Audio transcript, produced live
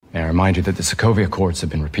May I remind you that the Sokovia Accords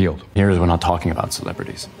have been repealed. Here, we're not talking about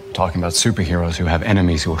celebrities. We're talking about superheroes who have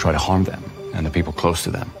enemies who will try to harm them, and the people close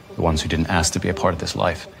to them, the ones who didn't ask to be a part of this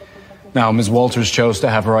life. Now, Ms. Walters chose to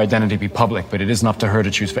have her identity be public, but it isn't up to her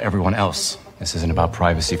to choose for everyone else. This isn't about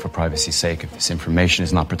privacy for privacy's sake. If this information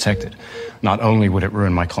is not protected, not only would it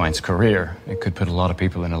ruin my client's career, it could put a lot of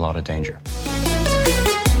people in a lot of danger.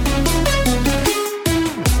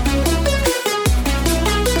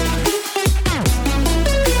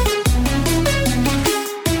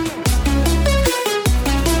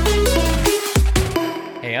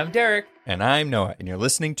 I'm Derek. And I'm Noah, and you're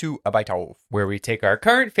listening to A Bite Of, where we take our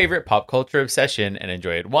current favorite pop culture obsession and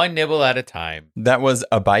enjoy it one nibble at a time. That was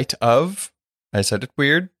A Bite Of. I said it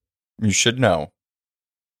weird. You should know.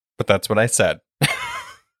 But that's what I said.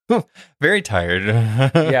 Very tired.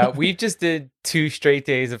 Yeah, we just did 2 straight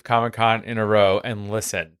days of Comic-Con in a row, and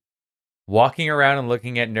listen, walking around and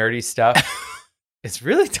looking at nerdy stuff, it's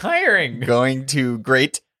really tiring. Going to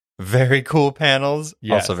great, very cool panels,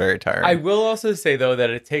 yes. Also very tiring. I will also say, though,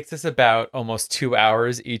 that it takes us about almost 2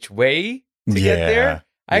 hours each way to get there.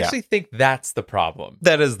 I actually think that's the problem.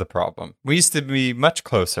 That is the problem. We used to be much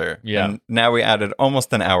closer. Yeah. And now we added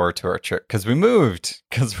almost an hour to our trip because we moved,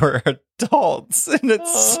 because we're adults and it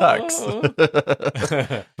sucks.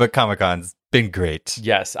 But Comic-Con's been great.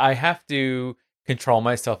 Yes, I have to control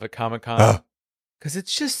myself at Comic-Con because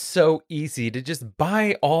it's just so easy to just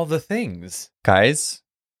buy all the things. Guys,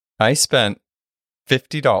 I spent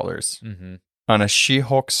 $50 on a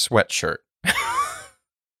She-Hulk sweatshirt.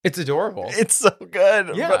 It's adorable. It's so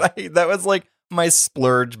good. Yeah. But that was like my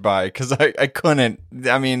splurge buy because I couldn't.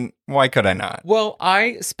 I mean, why could I not? Well,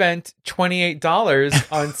 I spent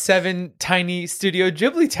 $28 on 7 tiny Studio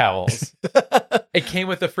Ghibli towels. It came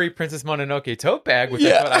with a free Princess Mononoke tote bag, which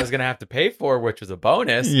I thought I was going to have to pay for, which was a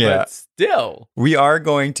bonus, but still. We are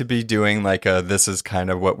going to be doing like a this is kind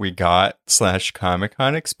of what we got /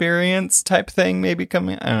 Comic-Con experience type thing maybe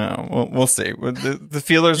coming. I don't know. We'll see. The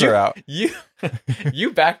feelers are out. You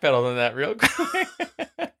backpedaled on that real quick.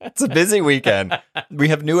 It's a busy weekend. We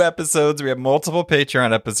have new episodes. We have multiple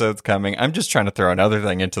Patreon episodes coming. I'm just trying to throw another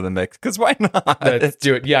thing into the mix because why not? Let's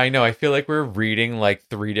do it. Yeah, I know. I feel like we're reading like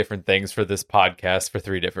 3 different things for this podcast for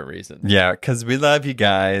 3 different reasons. Yeah, because we love you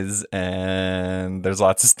guys and there's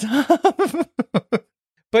lots of stuff.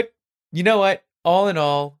 But you know what? All in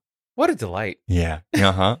all, what a delight. Yeah.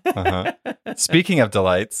 Speaking of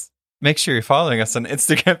delights, make sure you're following us on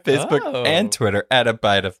Instagram, Facebook, and Twitter at A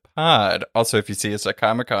Bite of Pod. Also, if you see us at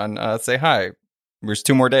Comic-Con, say hi. There's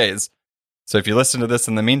 2 more days. So if you listen to this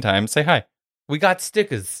in the meantime, say hi. We got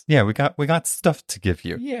stickers. Yeah, we got stuff to give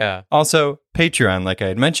you. Yeah. Also, Patreon, like I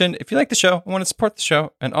had mentioned. If you like the show and want to support the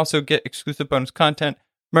show and also get exclusive bonus content,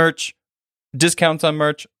 merch, discounts on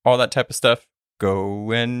merch, all that type of stuff,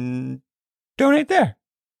 go and donate there.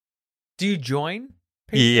 Do you join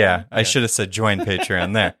Patreon? Yeah, I should have said join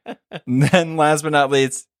Patreon there. And then last but not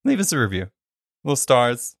least, leave us a review. Little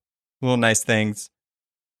stars, little nice things.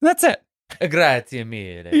 And that's it. Grazie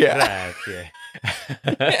mille. Yeah.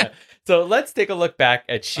 Grazie. So let's take a look back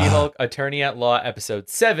at She-Hulk Attorney at Law episode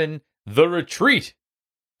 7, The Retreat.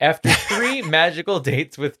 After 3 magical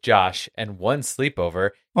dates with Josh and 1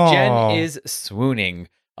 sleepover, Jen is swooning.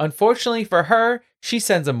 Unfortunately for her, she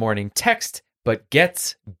sends a morning text but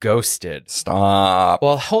gets ghosted. Stop.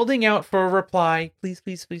 While holding out for a reply, please,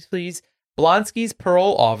 Blonsky's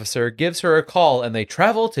parole officer gives her a call and they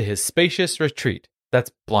travel to his spacious retreat. That's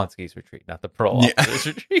Blonsky's retreat, not the parole officer's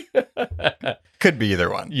retreat. Could be either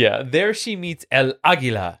one. Yeah, there she meets El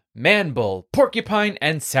Águila, Manbull, Porcupine,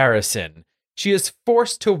 and Saracen. She is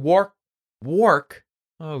forced to work.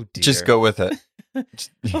 Oh, dear. Just go with it.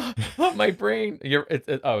 My brain.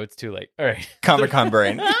 It's too late. All right. Comic-Con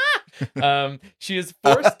brain. She is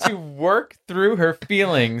forced to work through her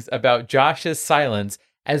feelings about Josh's silence,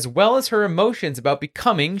 as well as her emotions about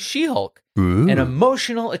becoming She-Hulk. Ooh. An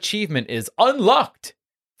emotional achievement is unlocked.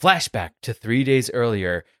 Flashback to 3 days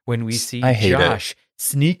earlier when we see Josh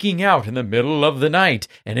sneaking out in the middle of the night,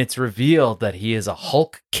 and it's revealed that he is a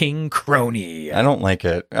Hulk King crony. I don't like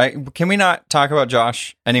it. Can we not talk about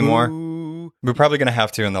Josh anymore? Ooh. We're probably going to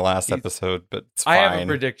have to in the last episode, but it's fine. I have a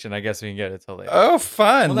prediction. I guess we can get it till later. Oh,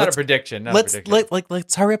 fun. Well, not a prediction. Let's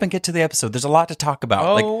hurry up and get to the episode. There's a lot to talk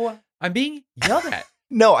about. I'm being yelled at.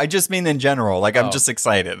 No, I just mean in general. I'm just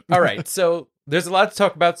excited. All right. So there's a lot to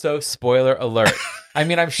talk about. So spoiler alert. I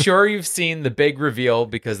mean, I'm sure you've seen the big reveal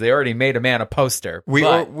because they already made a man a poster. We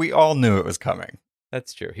all knew it was coming.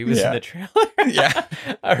 That's true. He was in the trailer. Yeah.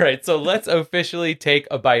 All right. So let's officially take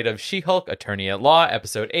a bite of She-Hulk Attorney at Law,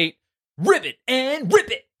 episode 8, Ribbit and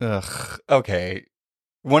Ribbit. Ugh. Okay.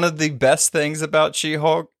 One of the best things about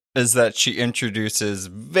She-Hulk is that she introduces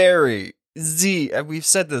we've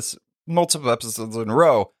said this multiple episodes in a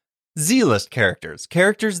row, Z-list characters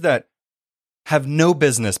that have no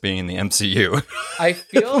business being in the MCU. I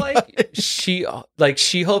feel like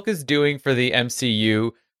She-Hulk is doing for the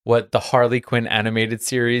MCU what the Harley Quinn animated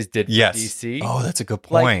series did for DC. Oh, that's a good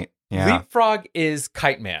point. Leapfrog is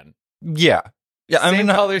Kite Man. Yeah. Yeah, same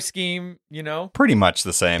color scheme, you know? Pretty much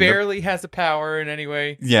the same. Barely has a power in any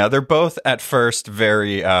way. Yeah, they're both at first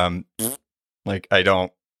very, like, I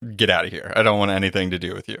don't, get out of here. I don't want anything to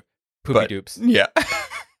do with you. Poopy doops. Yeah.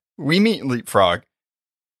 We meet Leapfrog.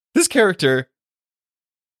 This character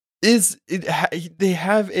they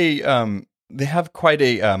have quite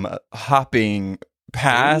a hopping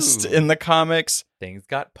past in the comics. Things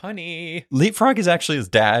got punny. Leapfrog is actually his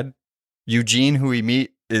dad. Eugene, who we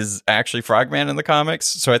meet, is actually Frogman in the comics.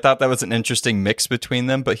 So I thought that was an interesting mix between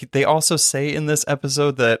them. But they also say in this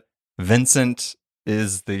episode that Vincent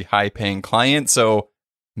is the high-paying client. So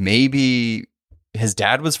maybe his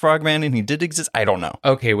dad was Frogman and he did exist. I don't know.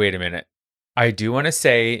 Okay, wait a minute. I do want to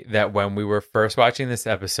say that when we were first watching this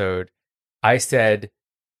episode, I said,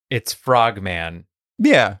 it's Frogman.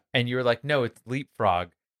 Yeah. And you were like, no, it's Leapfrog.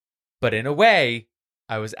 But in a way,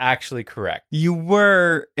 I was actually correct. You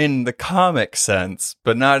were in the comic sense,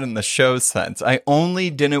 but not in the show sense. I only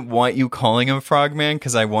didn't want you calling him Frogman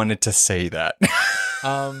because I wanted to say that.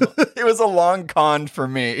 It was a long con for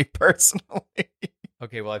me, personally.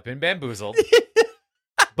 Okay, well, I've been bamboozled.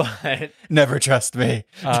 But never trust me.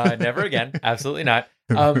 Never again. Absolutely not.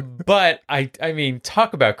 But I mean,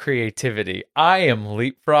 talk about creativity. I am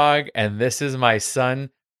Leapfrog, and this is my son,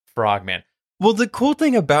 Frogman. Well, the cool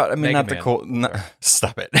thing about,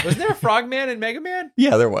 stop it. Wasn't there a Frogman in Mega Man?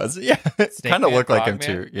 Yeah, there was. Yeah, it kind of looked like him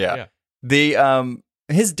too. Yeah.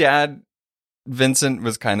 His dad, Vincent,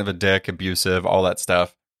 was kind of a dick, abusive, all that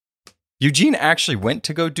stuff. Eugene actually went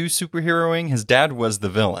to go do superheroing. His dad was the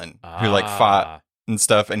villain who fought and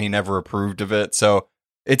stuff, and he never approved of it. So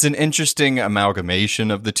it's an interesting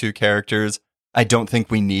amalgamation of the two characters. I don't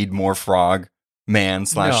think we need more Frogman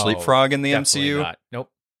 / Leapfrog in the MCU. Not.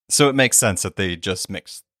 Nope. So it makes sense that they just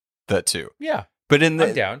mix the two. Yeah. But I'm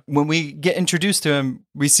down. When we get introduced to him,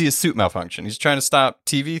 we see a suit malfunction. He's trying to stop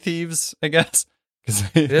TV thieves, I guess.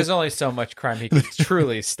 There's only so much crime he can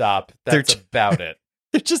truly stop. That's about it.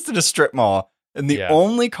 They're just at a strip mall, and the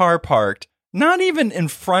only car parked, not even in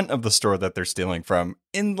front of the store that they're stealing from,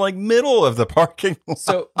 in middle of the parking lot.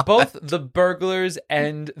 So both the burglars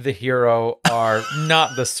and the hero are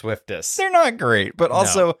not the swiftest. They're not great, but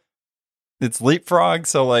also it's Leapfrog,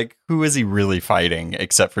 so who is he really fighting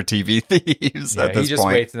except for TV thieves at this point? He just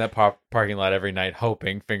waits in that parking lot every night,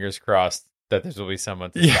 hoping, fingers crossed, that there will be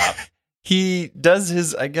someone to stop. He does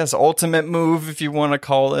his, I guess, ultimate move, if you want to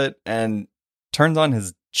call it, and turns on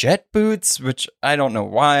his jet boots, which I don't know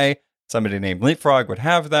why somebody named Leapfrog would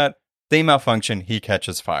have that. They malfunction, he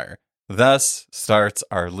catches fire. Thus starts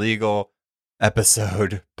our legal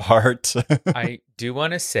episode part. I do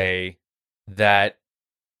want to say that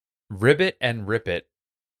Ribbit and Ribbit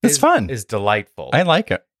fun. Is delightful. I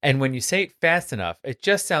like it. And when you say it fast enough, it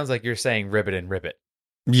just sounds like you're saying Ribbit and Ribbit.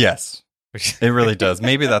 Yes, it really does.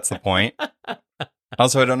 Maybe that's the point.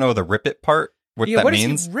 Also, I don't know the Ribbit part, what that what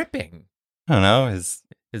means. Is he ripping? I don't know. His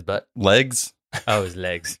butt? Legs. Oh, his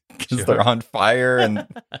legs. Because they're on fire and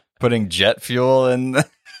putting jet fuel in.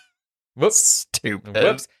 Whoops. Stupid.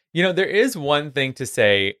 Whoops. There is one thing to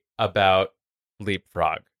say about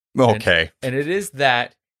Leapfrog. Okay. And it is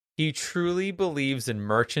that he truly believes in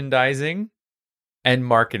merchandising and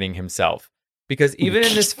marketing himself. Because even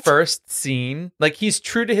in this first scene, he's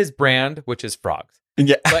true to his brand, which is frogs.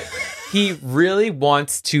 Yeah. But he really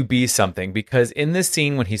wants to be something, because in this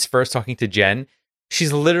scene, when he's first talking to Jen,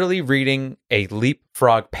 she's literally reading a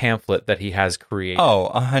Leapfrog pamphlet that he has created.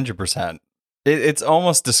 Oh, 100%. It's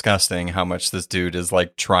almost disgusting how much this dude is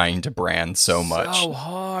trying to brand so much. So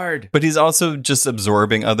hard. But he's also just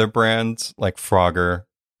absorbing other brands like Frogger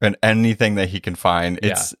and anything that he can find.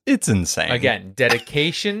 It's insane. Again,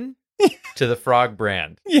 dedication to the Frog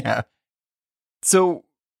brand. Yeah. So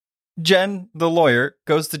Jen, the lawyer,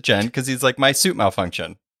 goes to Jen because he's like, my suit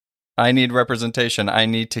malfunction. I need representation. I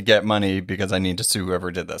need to get money because I need to sue whoever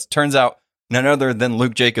did this. Turns out none other than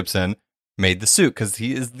Luke Jacobson made the suit because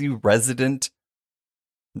he is the resident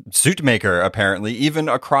suit maker, apparently, even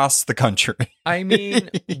across the country. I mean,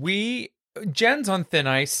 Jen's on thin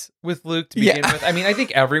ice with Luke to begin with. I mean, I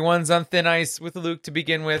think everyone's on thin ice with Luke to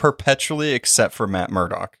begin with. Perpetually, except for Matt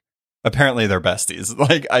Murdock. Apparently, they're besties.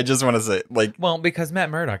 I just want to say, well, because Matt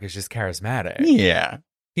Murdock is just charismatic. Yeah.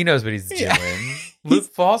 He knows what he's doing. Luke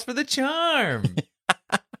falls for the charm.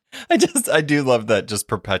 I do love that just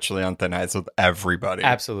perpetually on thin ice with everybody.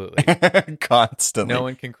 Absolutely. Constantly. No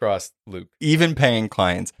one can cross Luke. Even paying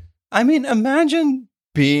clients. I mean, imagine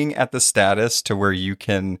being at the status to where you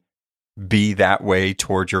can be that way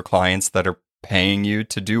towards your clients that are paying you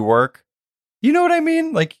to do work. You know what I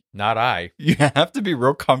mean? Like, not I. You have to be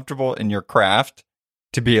real comfortable in your craft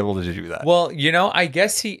to be able to do that. Well, I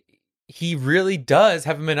guess he really does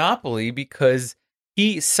have a monopoly because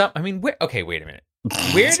wait a minute.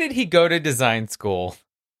 Where did he go to design school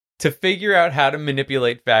to figure out how to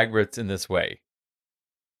manipulate fabrics in this way?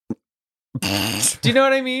 Do you know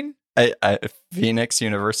what I mean? Phoenix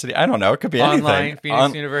University? I don't know. It could be Online anything.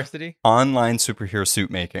 Phoenix University? Online superhero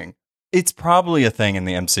suit making. It's probably a thing in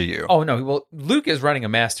the MCU. Oh, no. Well, Luke is running a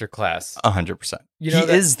master class. 100%. He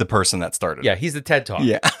is the person that started. Yeah, he's the TED Talk.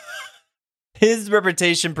 Yeah. His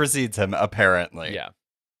reputation precedes him, apparently. Yeah.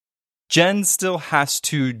 Jen still has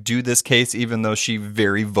to do this case, even though she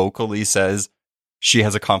very vocally says she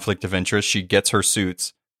has a conflict of interest. She gets her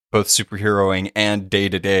suits, both superheroing and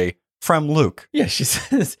day-to-day, from Luke. Yeah, she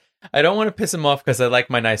says, I don't want to piss him off because I like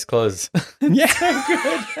my nice clothes. Yeah. So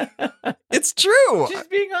good. It's true. She's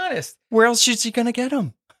being honest. Where else is she going to get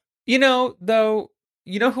them? Though,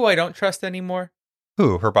 who I don't trust anymore?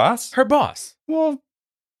 Who? Her boss? Her boss. Well,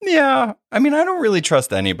 yeah. I mean, I don't really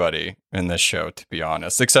trust anybody in this show, to be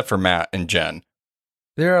honest, except for Matt and Jen.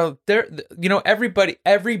 Everybody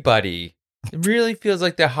it really feels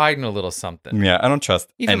like they're hiding a little something. Yeah, I don't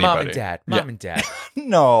trust even anybody. Mom and dad.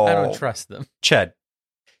 No. I don't trust them.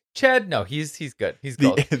 Ched, no, he's good. He's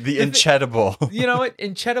gold. The Inchedible. You know what?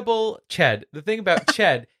 Inchedible Ched. The thing about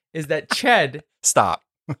Ched is that Ched... Stop.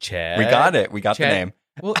 Ched. We got it. We got the Ched. name.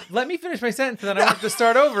 Well, let me finish my sentence, and then I have to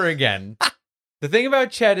start over again. The thing about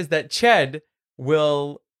Ched is that Ched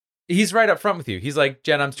will... He's right up front with you. He's like,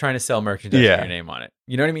 Jen, I'm trying to sell merchandise with your name on it.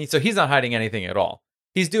 You know what I mean? So he's not hiding anything at all.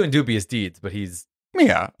 He's doing dubious deeds, but he's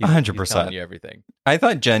 100%. He's telling you everything. I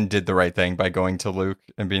thought Jen did the right thing by going to Luke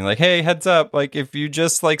and being like, hey, heads up. Like, if you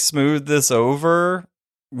just like smooth this over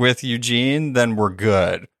with Eugene, then we're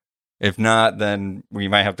good. If not, then we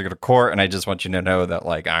might have to go to court. And I just want you to know that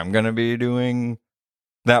like I'm going to be doing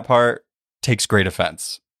that part. Takes great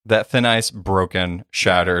offense. That thin ice broken,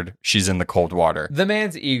 shattered. She's in the cold water. The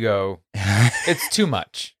man's ego, it's too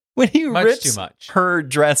much. When he much rips too much. her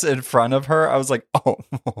dress in front of her, I was like,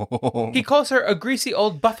 oh. He calls her a greasy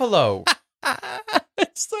old buffalo.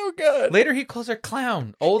 It's so good. Later, he calls her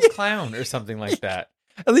clown, old clown, or something like that.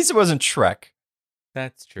 At least it wasn't Shrek.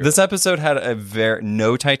 That's true. This episode had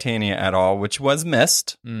no Titania at all, which was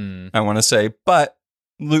missed, I want to say. But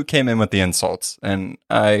Luke came in with the insults, and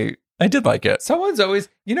I did like it. Someone's always...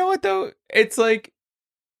 You know what, though? It's like...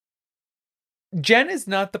 Jen is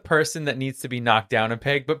not the person that needs to be knocked down a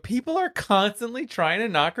peg, but people are constantly trying to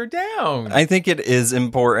knock her down. I think it is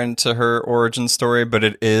important to her origin story, but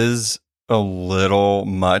it is a little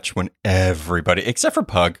much when everybody, except for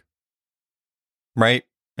Pug, right?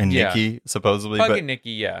 And Nikki, supposedly. Pug but and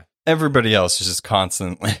Nikki, yeah. Everybody else is just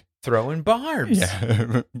constantly throwing barbs.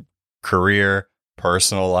 Yeah. Career,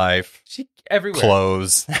 personal life, everywhere.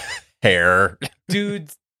 Clothes, hair.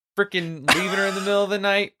 Dudes freaking leaving her in the middle of the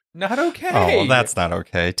night. Not okay. Oh, well, that's not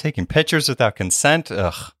okay. Taking pictures without consent.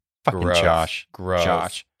 Ugh. Fucking Gross. Josh.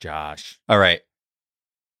 Gross. Josh. All right.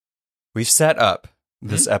 We've set up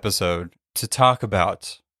this episode to talk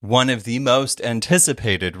about one of the most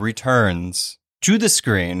anticipated returns to the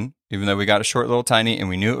screen, even though we got a short little tiny and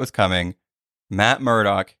we knew it was coming. Matt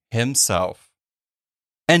Murdock himself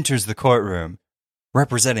enters the courtroom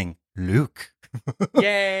representing Luke.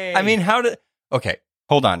 Yay. I mean, okay,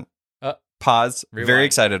 hold on. Pause. Rewind. Very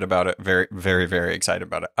excited about it. Very, very, very excited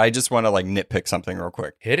about it. I just want to like nitpick something real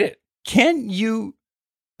quick. Hit it. Can you...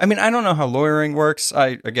 I mean, I don't know how lawyering works.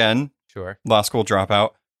 Sure. Law school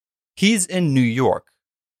dropout. He's in New York.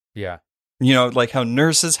 Yeah. You know, like how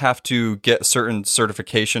nurses have to get certain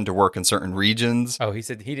certification to work in certain regions. Oh, he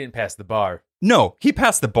said he didn't pass the bar. No, he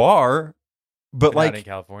passed the bar. But not in like,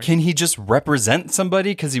 California. Can he just represent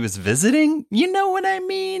somebody because he was visiting? You know what I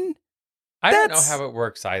mean? I don't know how it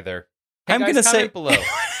works either. Hey, I'm guys, going to say below.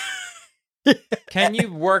 Can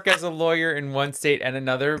you work as a lawyer in one state and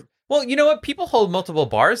another? Well, you know what? People hold multiple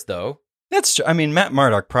bars, though. That's true. I mean, Matt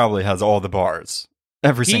Murdock probably has all the bars.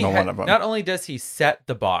 Every single one of them. Not only does he set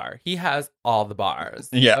the bar, he has all the bars.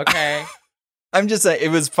 Yeah. Okay. I'm just saying, it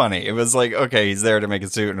was funny. It was like, okay, he's there to make a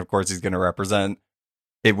suit, and of course he's going to represent.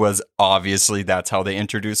 It was obviously that's how they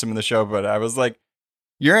introduced him in the show, but I was like,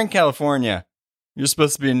 you're in California. You're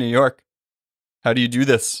supposed to be in New York. How do you do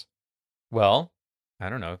this? Well, I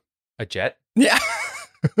don't know. A jet? Yeah.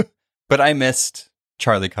 But I missed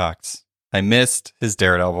Charlie Cox. I missed his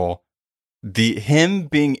Daredevil. him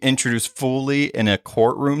being introduced fully in a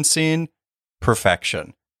courtroom scene,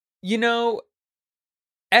 perfection. You know,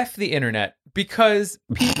 F the internet, because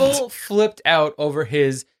people flipped out over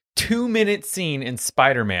his 2-minute scene in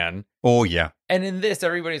Spider-Man. Oh, yeah. And in this,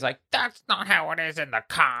 everybody's like, that's not how it is in the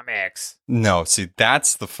comics. No, see,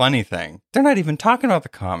 that's the funny thing. They're not even talking about the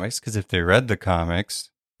comics, because if they read the comics,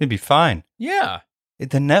 it'd be fine. Yeah. The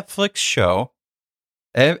Netflix show,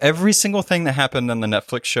 every single thing that happened on the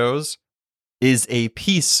Netflix shows is a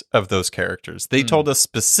piece of those characters. They told a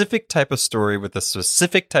specific type of story with a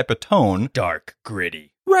specific type of tone. Dark,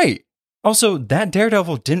 gritty. Right. Also, that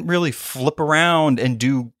Daredevil didn't really flip around and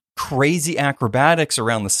do crazy acrobatics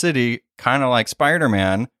around the city, kind of like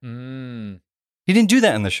Spider-Man. He didn't do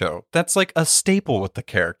that in the show. That's like a staple with the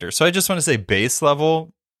character. So I just want to say base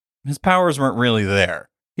level, his powers weren't really there.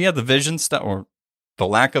 He had the vision stuff, or the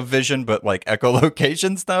lack of vision, but like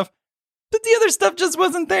echolocation stuff. But the other stuff just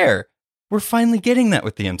wasn't there. We're finally getting that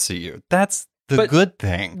with the MCU. That's the good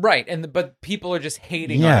thing. Right. But people are just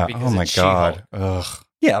hating on it because it's God. Ugh.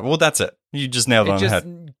 Yeah, well, that's it. You just nailed it on the head.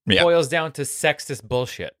 It just boils down to sexist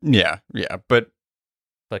bullshit. Yeah, but...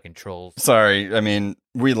 Fucking trolls. Sorry, I mean,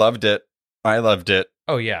 we loved it. I loved it.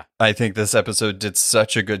 Oh, yeah. I think this episode did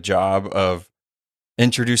such a good job of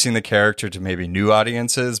introducing the character to maybe new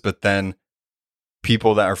audiences, but then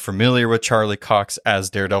people that are familiar with Charlie Cox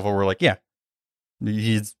as Daredevil were like, yeah,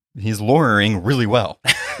 he's luring really well.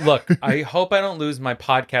 Look, I hope I don't lose my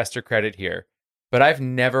podcaster credit here, but I've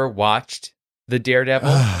never watched the Daredevil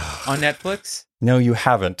on Netflix. No, you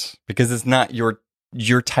haven't, because it's not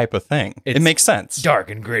your type of thing. It makes sense. Dark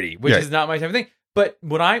and gritty, which is not my type of thing. But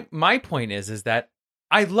my point is that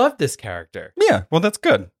I love this character. Yeah, well, that's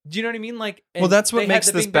good. Do you know what I mean? Like, well, that's what makes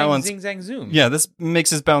this balance. Zing, zang, zoom. Yeah, this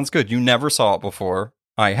makes this balance good. You never saw it before.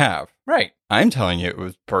 I have. Right. I'm telling you, it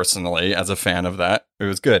was personally, as a fan of that, it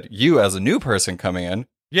was good. You, as a new person coming in,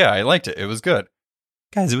 yeah, I liked it. It was good.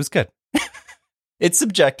 Guys, it was good. It's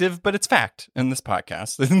subjective, but it's fact in this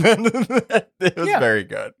podcast. It was very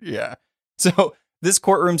good. Yeah. So this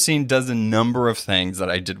courtroom scene does a number of things that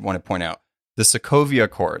I did want to point out. The Sokovia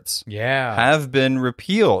Accords have been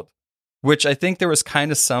repealed, which I think there was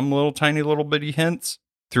kind of some tiny little bitty hints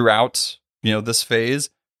throughout, this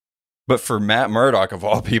phase. But for Matt Murdock, of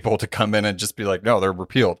all people, to come in and just be like, no, they're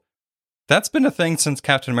repealed. That's been a thing since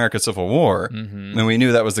Captain America Civil War. Mm-hmm. And we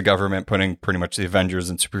knew that was the government putting pretty much the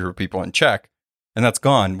Avengers and superhero people in check. And that's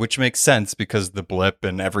gone, which makes sense because the blip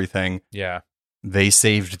and everything. Yeah. They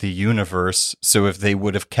saved the universe. So if they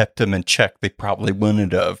would have kept them in check, they probably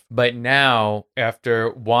wouldn't have. But now,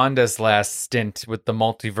 after Wanda's last stint with the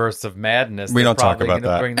multiverse of madness, we don't talk about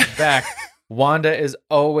that. Bring them back. Wanda is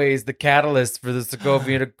always the catalyst for the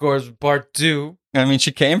Sokovia Accords Part 2. I mean,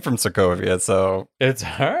 she came from Sokovia, so... It's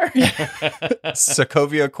her?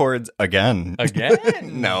 Sokovia Accords again. Again?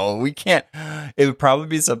 No, we can't. It would probably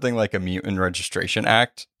be something like a Mutant Registration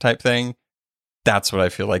Act type thing. That's what I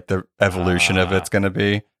feel like the evolution of it's going to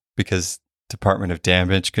be, because Department of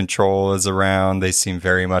Damage Control is around. They seem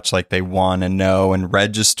very much like they want to know and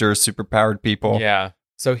register superpowered people. Yeah.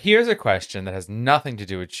 So here's a question that has nothing to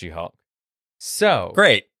do with She-Hulk. So...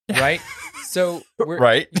 Great. Right? So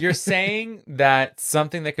right. You're saying that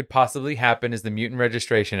something that could possibly happen is the Mutant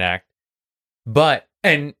Registration Act,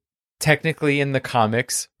 and technically in the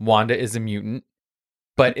comics, Wanda is a mutant,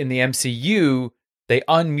 but in the MCU, they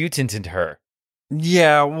unmutanted her.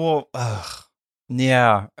 Yeah, well,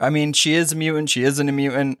 yeah. I mean, she is a mutant. She isn't a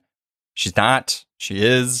mutant. She's not. She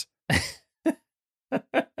is.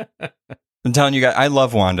 I'm telling you guys, I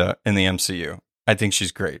love Wanda in the MCU. I think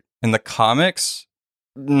she's great. In the comics,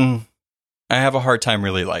 I have a hard time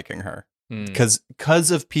really liking her.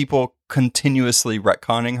 Because of people continuously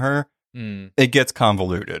retconning her, it gets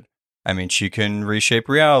convoluted. I mean, she can reshape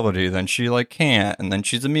reality, then she can't, and then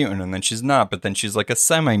she's a mutant, and then she's not, but then she's like a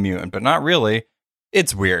semi-mutant, but not really.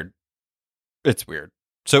 It's weird. It's weird.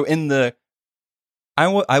 So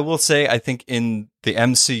I will say, I think in the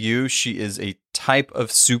MCU, she is a type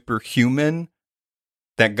of superhuman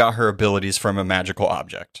that got her abilities from a magical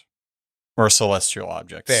object or a celestial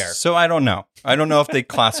object. Fair. So I don't know. I don't know if they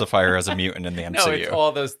classify her as a mutant in the MCU. No, it's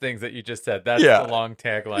all those things that you just said. That's the long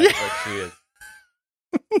tagline of what she is.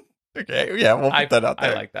 Okay, yeah, we'll put that out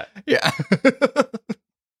there. I like that. Yeah.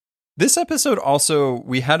 This episode also,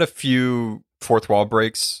 we had a few fourth wall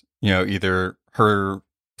breaks, either her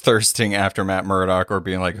thirsting after Matt Murdock or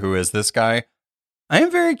being like, who is this guy? I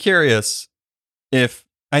am very curious if,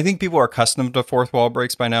 I think people are accustomed to fourth wall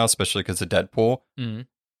breaks by now, especially because of Deadpool. Mm-hmm.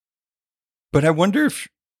 But I wonder if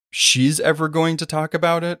she's ever going to talk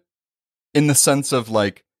about it in the sense of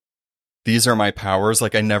these are my powers.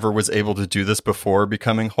 Like, I never was able to do this before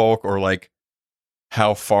becoming Hulk, or like,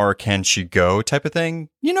 how far can she go type of thing.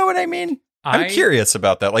 You know what I mean? I'm curious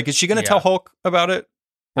about that. Like, is she going to tell Hulk about it?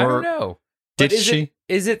 Or I don't know. Did she?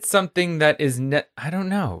 Is it something that is I don't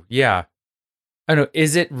know. Yeah. I don't know.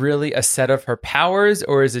 Is it really a set of her powers,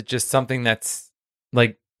 or is it just something that's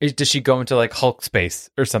like, does she go into like Hulk space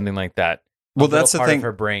or something like that? Well, that's the thing. Of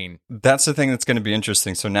her brain. That's the thing that's going to be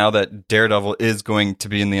interesting. So now that Daredevil is going to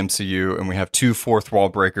be in the MCU, and we have 2 fourth wall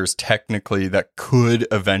breakers technically that could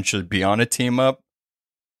eventually be on a team up,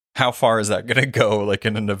 how far is that going to go? Like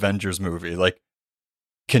in an Avengers movie, like,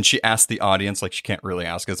 can she ask the audience? Like, she can't really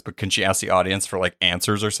ask us, but can she ask the audience for like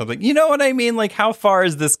answers or something? You know what I mean? Like, how far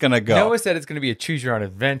is this going to go? Noah said it's going to be a choose your own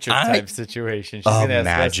adventure type situation. She's going to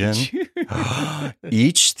imagine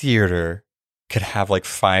each theater could have like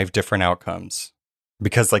 5 different outcomes,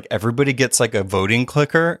 because like everybody gets like a voting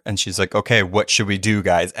clicker, and she's like, okay, what should we do,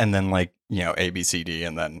 guys? And then like, you know, A, B, C, D,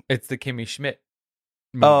 and then it's the Kimmy Schmidt.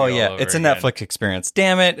 Oh yeah, it's a Netflix experience.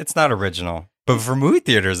 Damn it, it's not original. But for movie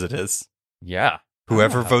theaters, it is. Yeah.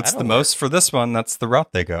 Whoever votes the most for this one, that's the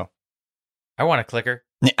route they go. I want a clicker.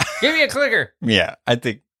 Yeah. Give me a clicker. Yeah, I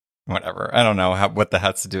think whatever. I don't know what that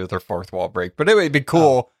has to do with her fourth wall break, but it would be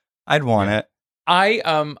cool. I'd want it.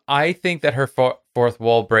 I think that her fourth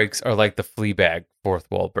wall breaks are like the Fleabag fourth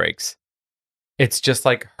wall breaks. It's just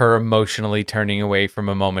like her emotionally turning away from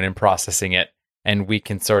a moment and processing it, and we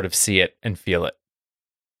can sort of see it and feel it.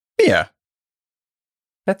 Yeah.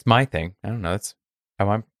 That's my thing. I don't know. That's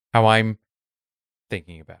how I'm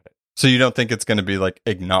thinking about it. So you don't think it's going to be like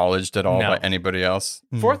acknowledged at all by anybody else?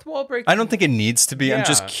 Fourth wall break? I don't think it needs to be. Yeah. I'm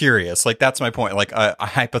just curious. Like, that's my point. Like a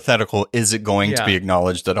hypothetical, is it going to be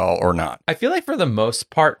acknowledged at all or not? I feel like for the most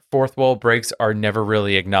part, fourth wall breaks are never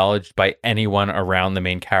really acknowledged by anyone around the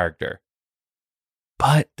main character.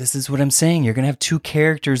 But this is what I'm saying. You're going to have 2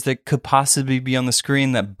 characters that could possibly be on the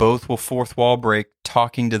screen that both will fourth wall break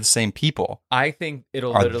talking to the same people. I think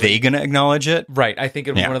it'll Are they going to acknowledge it? Right. I think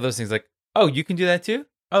it'll be one of those things like, oh, you can do that too?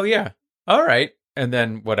 Oh, yeah. All right. And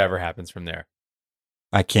then whatever happens from there.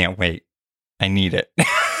 I can't wait. I need it.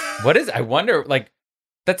 What is, I wonder, like,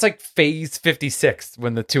 that's like phase 56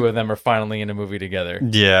 when the 2 of them are finally in a movie together.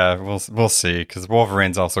 Yeah, we'll see. Because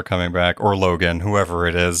Wolverine's also coming back, or Logan, whoever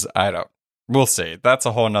it is. We'll see. That's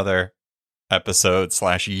a whole nother episode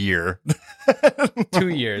 / year. 2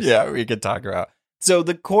 years. Yeah, we could talk about. So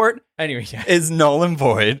the court is null and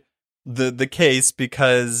void. The case,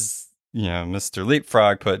 because, you know, Mr.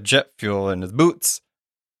 Leapfrog put jet fuel in his boots,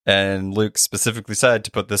 and Luke specifically said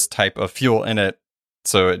to put this type of fuel in it,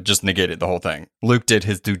 so it just negated the whole thing. Luke did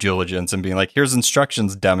his due diligence and being like, here's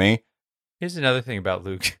instructions, dummy. Here's another thing about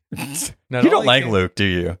Luke. You don't like Luke, do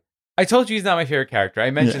you? I told you he's not my favorite character.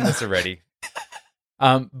 I mentioned this already.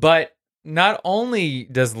 But not only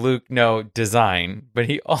does Luke know design, but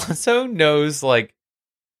he also knows like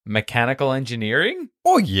mechanical engineering.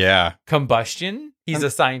 Oh yeah, combustion. He's a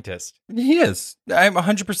scientist. He is. I'm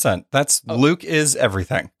 100%. Luke is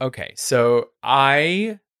everything. Okay, so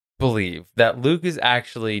I believe that Luke is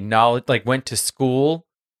actually went to school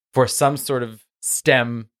for some sort of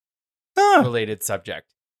STEM related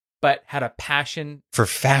subject, but had a passion for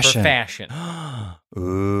fashion.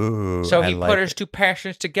 Ooh. So he put his 2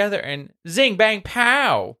 passions together and zing bang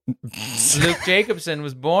pow. Luke Jacobson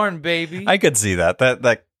was born, baby. I could see that.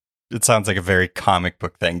 That it sounds like a very comic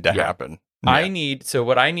book thing to happen. Yeah.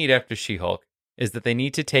 What I need after She-Hulk is that they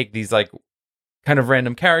need to take these like kind of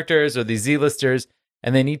random characters or these Z-listers,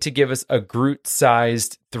 and they need to give us a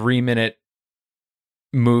Groot-sized 3-minute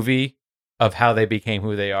movie of how they became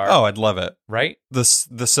who they are. Oh, I'd love it. Right? The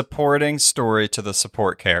supporting story to the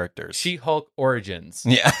support characters. She-Hulk origins.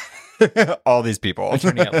 Yeah. All these people.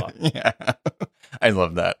 Attorney at law. Yeah. I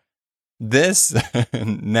love that. This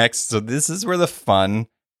next, so this is where the fun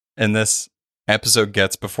in this episode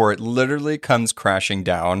gets before it literally comes crashing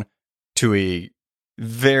down to a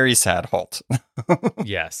very sad halt.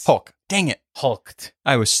 Yes. Hulk. Dang it. Hulked.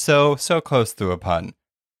 I was so close to a pun.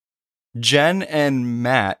 Jen and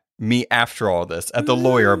Matt meet after all this at the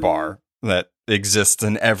lawyer bar that exists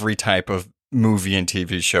in every type of movie and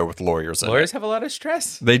TV show with lawyers in it. Lawyers have a lot of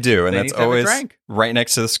stress. They do, and that's always right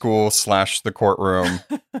next to the school / the courtroom.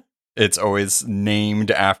 It's always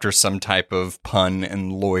named after some type of pun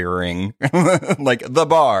and lawyering, like the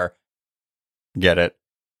bar. Get it?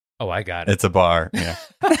 Oh, I got it. It's a bar. Yeah.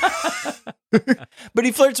 But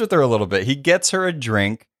he flirts with her a little bit. He gets her a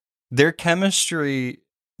drink. Their chemistry,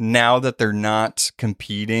 now that they're not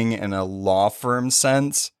competing in a law firm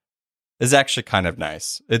sense, is actually kind of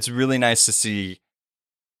nice. It's really nice to see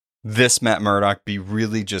this Matt Murdock be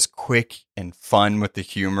really just quick and fun with the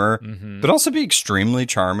humor, but also be extremely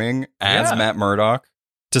charming as Matt Murdock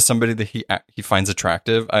to somebody that he finds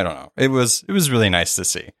attractive. I don't know. It was really nice to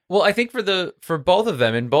see. Well, I think for both of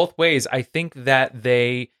them in both ways, I think that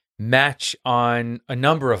they match on a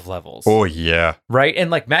number of levels. Oh yeah. Right?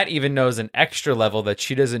 And like Matt even knows an extra level that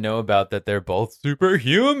she doesn't know about, that they're both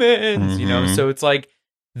superhumans, you know? So it's like,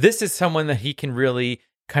 this is someone that he can really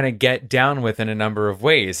kind of get down with in a number of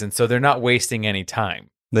ways. And so they're not wasting any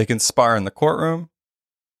time. They can spar in the courtroom,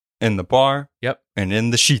 in the bar, and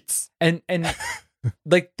in the sheets. And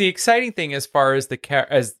like the exciting thing as far as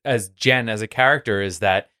as Jen as a character is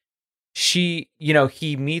that she, you know,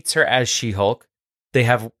 he meets her as She-Hulk. They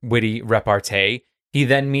have witty repartee. He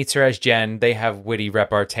then meets her as Jen. They have witty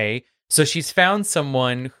repartee. So she's found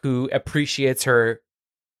someone who appreciates her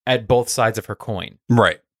at both sides of her coin.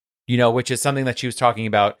 Right. You know, which is something that she was talking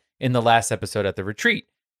about in the last episode at the retreat.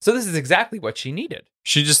 So this is exactly what she needed.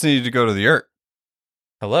 She just needed to go to the yurt.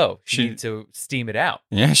 Hello. She needed to steam it out.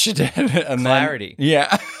 Yeah, she did. And clarity.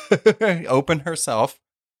 Then, open herself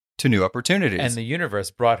to new opportunities. And the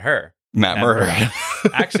universe brought her Matt Murdock.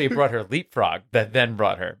 Actually, it brought her Leapfrog, that then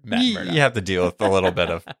brought her Matt Murdock. You have to deal with a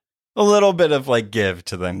little bit of like give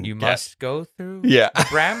to them. You must go through the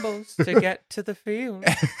brambles to get to the field.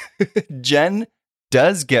 Jen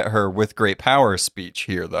does get her with great power speech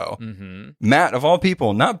here, though. Matt, of all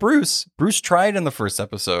people, not Bruce. Bruce tried in the first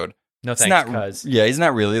episode. No thanks, cuz. Yeah, he's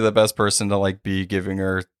not really the best person to like be giving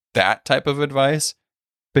her that type of advice.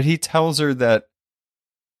 But he tells her that,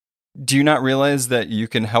 do you not realize that you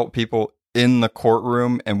can help people in the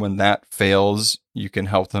courtroom, and when that fails, you can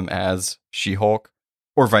help them as She-Hulk,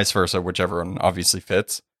 or vice versa, whichever one obviously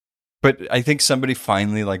fits. But I think somebody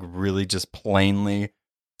finally like really just plainly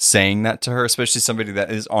saying that to her, especially somebody that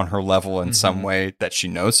is on her level in some way that she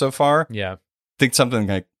knows so far. Yeah. I think something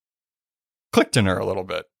like clicked in her a little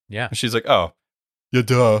bit. Yeah. And she's like, oh, yeah,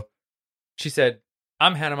 duh. She said,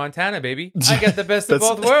 I'm Hannah Montana, baby. I get the best of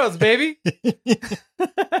both worlds, baby.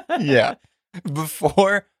 Yeah.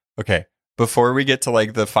 Before we get to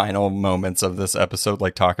like the final moments of this episode,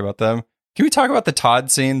 like talk about them, can we talk about the Todd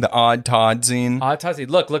scene, the odd Todd scene? Odd Todd scene.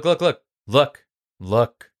 Look.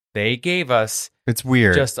 They gave us it's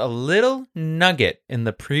weird. Just a little nugget in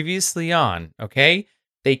the previously on, okay?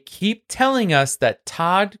 They keep telling us that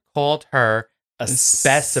Todd called her a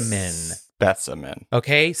specimen. Specimen.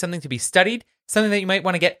 Okay? Something to be studied, something that you might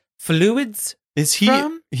want to get fluids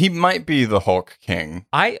from. He might be the Hulk King.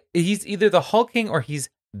 He's either the Hulk King or he's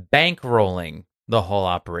bankrolling the whole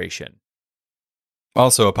operation.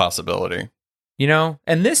 Also a possibility. You know?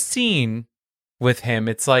 And this scene with him,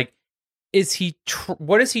 it's like,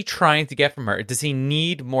 what is he trying to get from her? Does he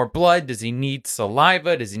need more blood? Does he need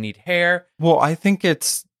saliva? Does he need hair? Well, I think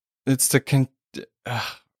it's to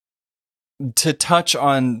touch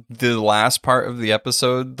on the last part of the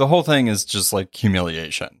episode. The whole thing is just like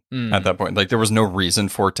humiliation at that point. Like there was no reason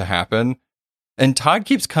for it to happen. And Todd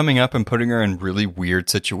keeps coming up and putting her in really weird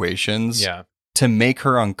situations to make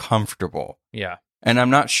her uncomfortable. Yeah. And I'm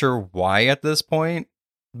not sure why at this point.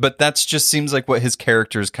 But that's just seems like what his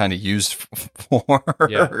character is kind of used for.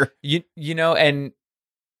 Yeah. You know, and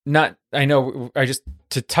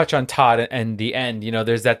to touch on Todd and the end, you know,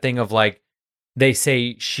 there's that thing of like, they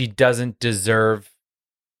say she doesn't deserve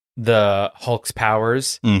the Hulk's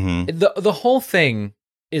powers. The whole thing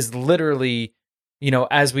is literally, you know,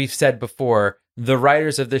 as we've said before, the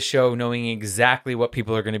writers of the show knowing exactly what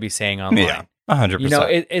people are going to be saying online. Yeah, 100%. You know,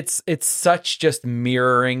 it's such just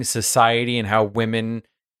mirroring society and how women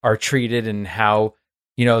are treated and how,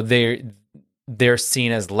 you know, they're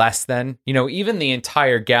seen as less than, you know, even the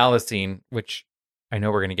entire gala scene, which I know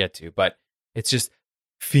we're going to get to, but it's just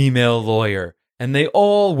female lawyer and they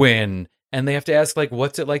all win and they have to ask like,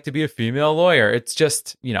 what's it like to be a female lawyer? It's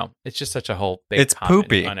just, you know, it's just such a whole big it's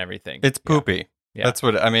poopy on everything. It's poopy. Yeah. That's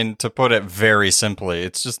what I mean, to put it very simply.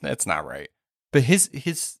 It's not right. But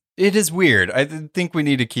it is weird. I think we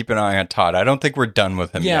need to keep an eye on Todd. I don't think we're done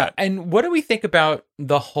with him yet. Yeah, and what do we think about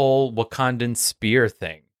the whole Wakandan spear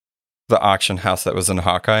thing? The auction house that was in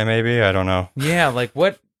Hawkeye, maybe? I don't know. Yeah, like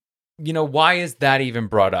what, you know, why is that even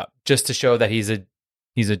brought up? Just to show that he's a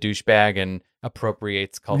douchebag and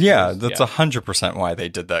appropriates culture. Yeah, that's 100% why they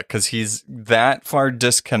did that, because he's that far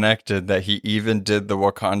disconnected that he even did the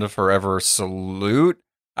Wakanda Forever salute.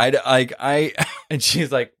 And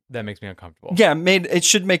she's like, that makes me uncomfortable. Yeah, it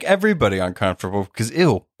should make everybody uncomfortable because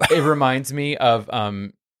ew. It reminds me of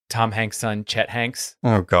Tom Hanks' son Chet Hanks.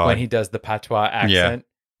 Oh God, when he does the patois accent. Yeah.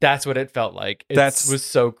 That's what it felt like. It was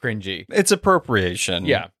so cringy. It's appropriation,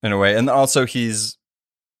 yeah, in a way, and also he's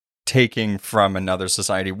taking from another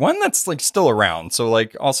society, one that's like still around. So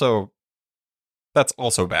like also that's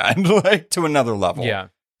also bad, like to another level. Yeah.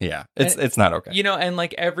 Yeah. It's not okay. You know, and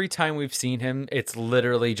like every time we've seen him, it's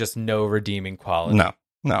literally just no redeeming quality.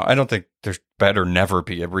 No, I don't think there's better never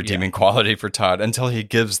be a redeeming quality for Todd until he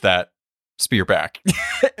gives that spear back.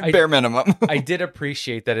 Bare minimum. I did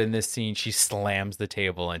appreciate that in this scene, she slams the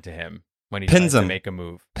table into him when he Pins tries him. to make a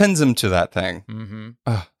move. Pins him to that thing. Mm-hmm.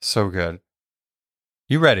 Oh, so good.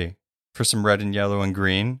 You ready for some red and yellow and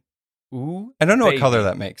green? Ooh, I don't know baby. what color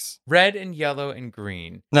that makes. Red and yellow and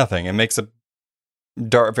green. Nothing. It makes a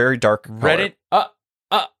dark, very dark color.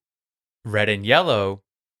 Red and yellow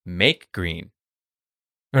make green.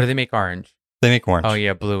 Or do they make orange? They make orange. Oh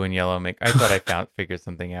yeah, blue and yellow make. I thought I figured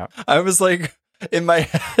something out. I was like, in my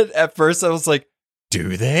head at first, I was like,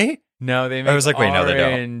 do they? No, they make. I was like, wait, no, they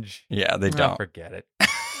don't. orange. Yeah, they Oh, don't. forget it.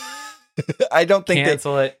 I don't think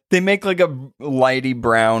Cancel it. they make like a lighty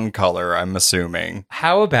brown color, I'm assuming.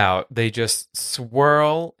 How about they just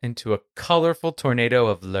swirl into a colorful tornado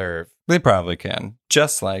of lerv? They probably can.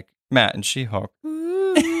 Just like Matt and She-Hulk.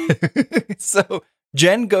 So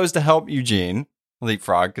Jen goes to help Eugene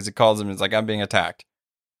leapfrog because he calls him and is like, I'm being attacked.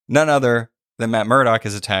 None other than Matt Murdock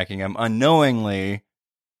is attacking him. Unknowingly,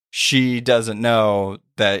 she doesn't know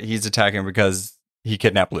that he's attacking because he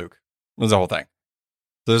kidnapped Luke. It was the whole thing.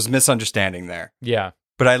 There's misunderstanding there. Yeah.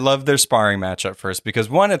 But I love their sparring matchup first because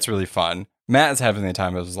one, it's really fun. Matt is having the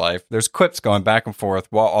time of his life. There's quips going back and forth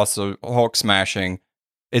while also Hulk smashing.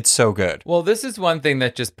 It's so good. Well, this is one thing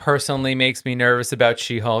that just personally makes me nervous about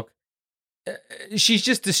She-Hulk. She's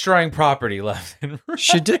just destroying property left and right.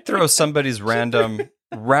 She did throw somebody's random,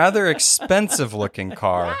 rather expensive looking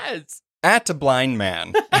car Yes. at a blind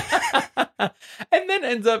man. And then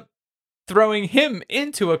ends up throwing him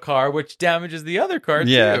into a car, which damages the other car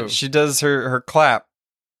Yeah, too. she does her clap,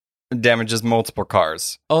 damages multiple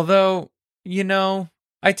cars. Although, you know,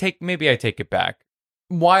 I take it back.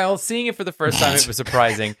 While seeing it for the first time, it was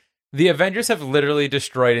surprising. The Avengers have literally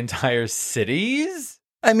destroyed entire cities.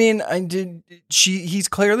 I mean, he's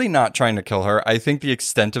clearly not trying to kill her. I think the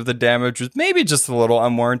extent of the damage was maybe just a little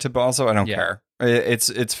unwarranted, but also I don't care.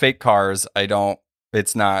 It's fake cars.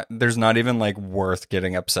 There's not even like worth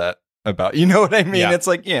getting upset about. You know what I mean? Yeah. It's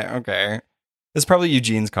like, yeah, okay. It's probably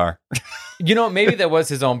Eugene's car. You know, maybe that was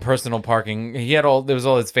his own personal parking. There was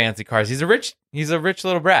all his fancy cars. He's a rich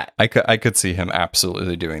little brat. I could see him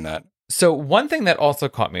absolutely doing that. So one thing that also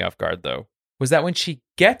caught me off guard, though, was that when she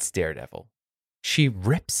gets Daredevil, she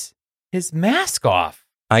rips his mask off.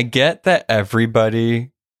 I get that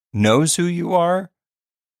everybody knows who you are,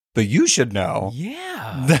 but you should know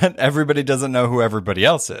that everybody doesn't know who everybody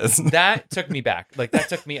else is. That took me back. Like, that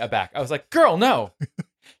took me aback. I was like, girl, no.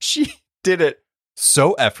 She did it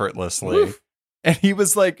so effortlessly. Woof. And he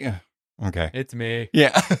was like, okay. It's me.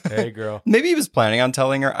 Yeah. Hey, girl. Maybe he was planning on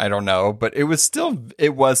telling her. I don't know. But it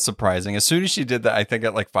was surprising. As soon as she did that, I think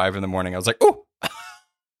at like 5 a.m, I was like, oh,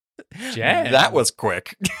 Jen. that was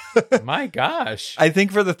quick. My gosh. I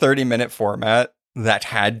think for the 30-minute format, that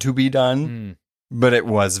had to be done. But it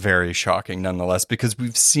was very shocking nonetheless, because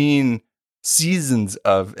we've seen seasons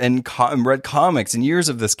of and read comics and years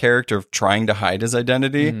of this character of trying to hide his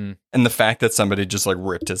identity. And the fact that somebody just like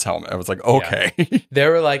ripped his helmet, I was like, okay. Yeah. They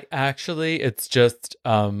were like, actually, it's just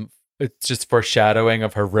foreshadowing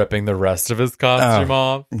of her ripping the rest of his costume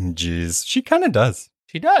off. Jeez. She kind of does.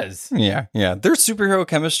 She does. Yeah. Their superhero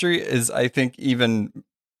chemistry is, I think,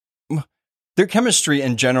 their chemistry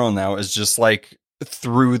in general now is just like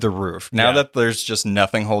through the roof. Now that there's just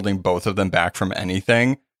nothing holding both of them back from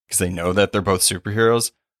anything, because they know that they're both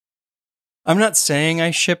superheroes. I'm not saying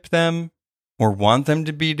I ship them or want them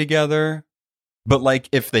to be together, but like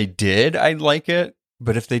if they did, I'd like it.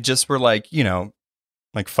 But if they just were like, you know,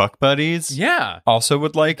 like fuck buddies, also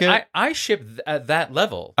would like it. I ship at that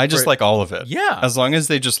level. I just like all of it. Yeah. As long as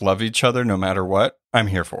they just love each other no matter what, I'm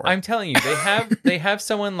here for it. I'm telling you, they have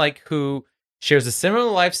someone like who shares a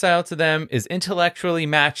similar lifestyle to them, is intellectually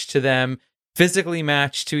matched to them, physically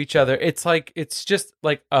matched to each other. It's just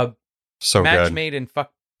like a match good. made in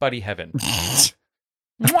fuck buddy heaven.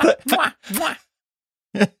 Mwah, mwah, mwah.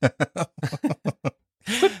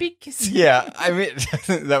 Yeah, I mean,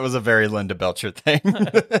 that was a very Linda Belcher thing.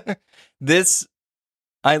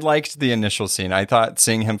 I liked the initial scene. I thought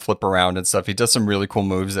seeing him flip around and stuff, he does some really cool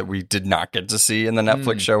moves that we did not get to see in the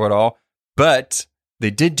Netflix show at all. But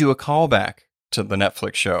they did do a callback to the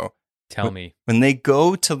Netflix show. Tell me. When they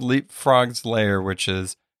go to Leapfrog's lair, which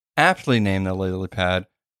is aptly named the Lily Pad,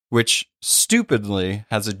 which stupidly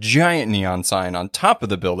has a giant neon sign on top of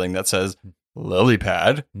the building that says Lily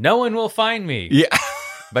Pad. No one will find me. Yeah.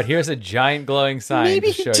 But here's a giant glowing sign Maybe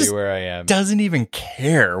to he show just you where I am. Doesn't even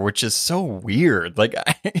care, which is so weird. Like,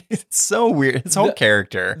 it's so weird. His whole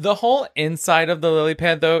character. The whole inside of the lily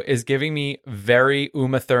pad, though, is giving me very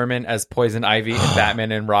Uma Thurman as Poison Ivy and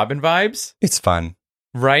Batman and Robin vibes. It's fun.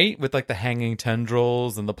 Right? With like the hanging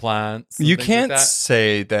tendrils and the plants. And You things can't like that.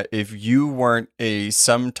 say that if you weren't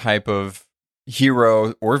some type of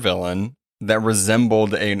hero or villain that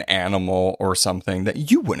resembled an animal or something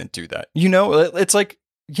that you wouldn't do that. You know, it's like,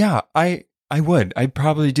 yeah, I would. I'd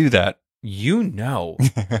probably do that. You know,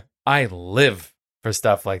 I live for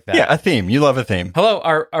stuff like that. Yeah, a theme. You love a theme. Hello,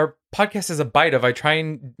 our podcast is a bite of. I try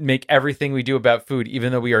and make everything we do about food,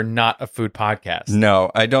 even though we are not a food podcast. No,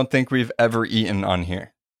 I don't think we've ever eaten on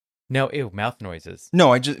here. No, ew, mouth noises.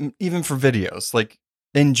 No, I just, even for videos, like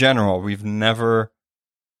in general, we've never.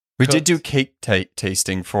 We did do cake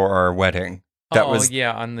tasting for our wedding. That was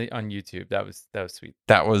yeah, on YouTube. That was sweet.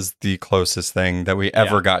 That was the closest thing that we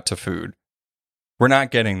ever got to food. We're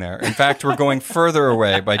not getting there. In fact, we're going further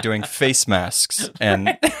away by doing face masks,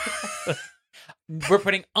 and we're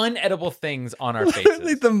putting unedible things on our literally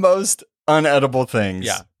faces. the most unedible things.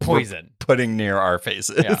 Yeah, poison putting near our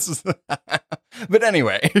faces. Yeah. But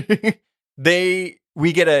anyway,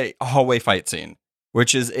 we get a hallway fight scene,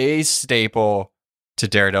 which is a staple to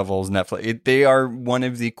Daredevil's Netflix. They are one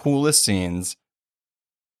of the coolest scenes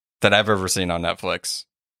that I've ever seen on Netflix,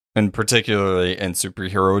 and particularly in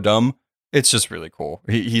superhero-dom. It's just really cool.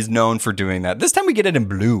 He's known for doing that. This time we get it in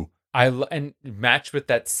blue. And matched with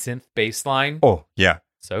that synth bass line. Oh, yeah.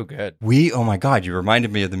 So good. Oh my God, you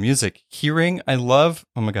reminded me of the music. I love,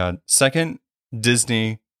 oh my God, second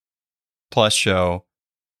Disney Plus show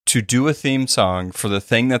to do a theme song for the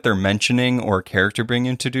thing that they're mentioning or character being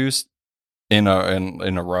introduced in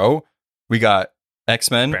a row. We got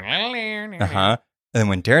X-Men. And then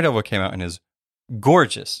when Daredevil came out in his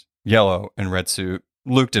gorgeous yellow and red suit,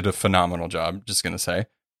 Luke did a phenomenal job, just going to say.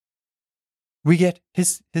 We get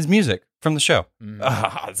his music from the show.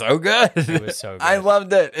 So good. It was so good. I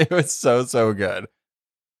loved it. It was so good.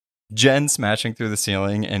 Jen smashing through the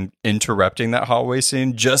ceiling and interrupting that hallway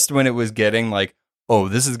scene just when it was getting like, oh,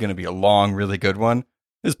 this is going to be a long, really good one,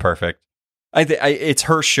 is perfect. It's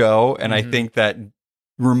her show, and I think that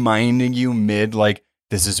reminding you mid, like,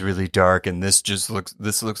 this is really dark, and this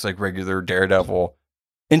looks like regular Daredevil.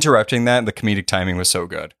 Interrupting that, the comedic timing was so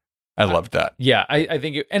good. I loved that. Yeah, I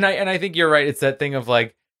think, I think you're right. It's that thing of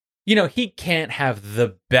like, he can't have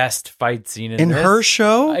the best fight scene in this. Her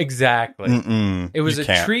show. Exactly. It was you a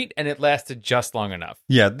can't. treat, and it lasted just long enough.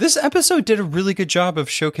 Yeah, this episode did a really good job of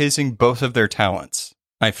showcasing both of their talents.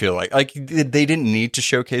 I feel like they didn't need to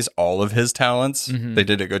showcase all of his talents. They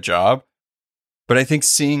did a good job, but I think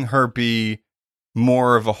seeing her be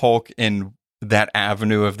more of a Hulk in that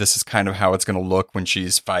avenue of this is kind of how it's going to look when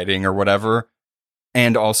she's fighting or whatever,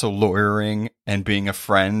 and also lawyering and being a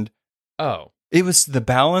friend. Oh, the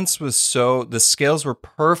balance was the scales were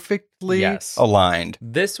perfectly aligned.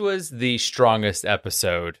 This was the strongest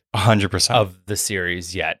episode 100% of the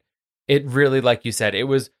series yet. It really, like you said, it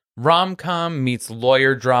was rom-com meets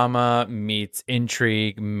lawyer drama meets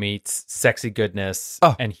intrigue meets sexy goodness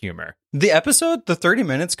and humor. The episode, the 30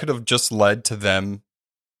 minutes could have just led to them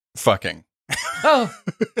fucking. Oh,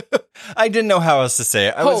 I didn't know how else to say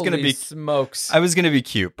it. I was going to be smokes. I was going to be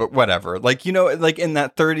cute, but whatever. Like, like in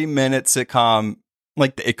that 30-minute sitcom,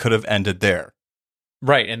 like it could have ended there.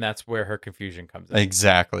 Right, and that's where her confusion comes in.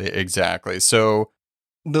 Exactly. So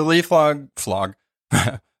the Lee Frog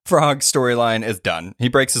storyline is done. He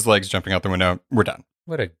breaks his legs jumping out the window. We're done.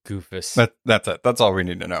 What a goofus. That's it. That's all we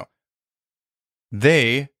need to know.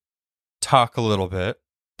 They talk a little bit.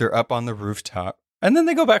 They're up on the rooftop. And then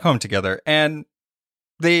they go back home together and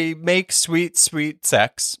they make sweet, sweet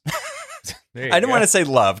sex. I didn't want to say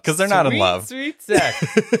love because they're not in love. Sweet sex.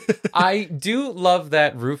 I do love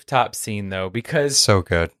that rooftop scene though, because so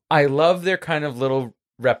good. I love their kind of little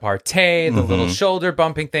repartee, the little shoulder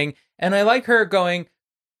bumping thing. And I like her going,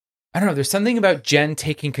 I don't know, there's something about Jen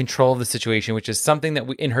taking control of the situation, which is something that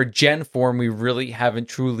in her Jen form, we really haven't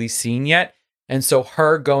truly seen yet. And so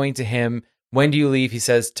her going to him, when do you leave? He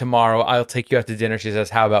says, tomorrow. I'll take you out to dinner. She says,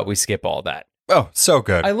 how about we skip all that? Oh, so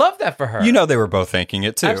good. I love that for her. They were both thinking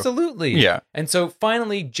it too. Absolutely. Yeah. And so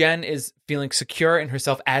finally, Jen is feeling secure in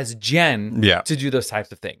herself as Jen to do those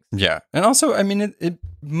types of things. Yeah. And also, I mean, it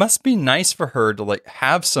must be nice for her to like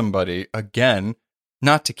have somebody, again,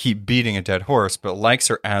 not to keep beating a dead horse, but likes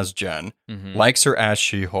her as Jen, likes her as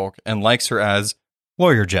She-Hulk, and likes her as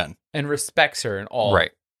Lawyer Jen. And respects her in all.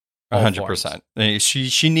 Right. 100%.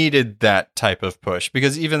 She needed that type of push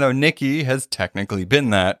because even though Nikki has technically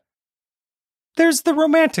been that, there's the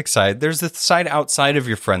romantic side. There's the side outside of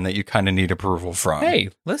your friend that you kind of need approval from. Hey,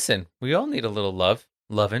 listen, we all need a little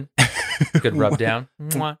loving. Good rub down.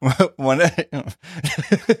 Mwah. One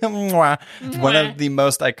of the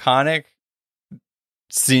most iconic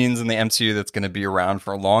scenes in the MCU that's going to be around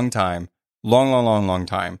for a long time, long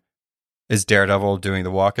time, is Daredevil doing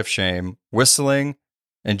the walk of shame, whistling,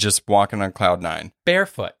 and just walking on cloud nine.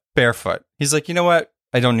 Barefoot. He's like, you know what?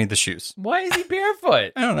 I don't need the shoes. Why is he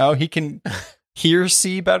barefoot? I don't know. He can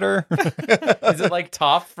see better. Is it like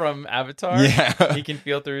Toph from Avatar? Yeah. He can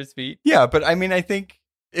feel through his feet? Yeah, but I mean, I think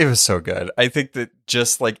it was so good. I think that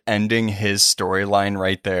just like ending his storyline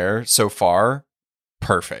right there so far,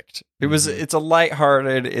 perfect. It's a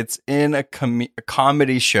lighthearted, it's in a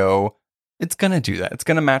comedy show. It's going to do that. It's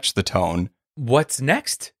going to match the tone. What's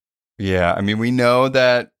next? Yeah, I mean, we know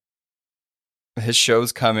that his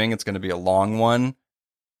show's coming. It's going to be a long one.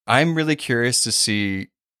 I'm really curious to see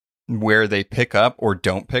where they pick up or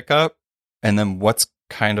don't pick up, and then what's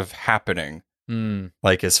kind of happening.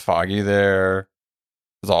 Like, is Foggy there?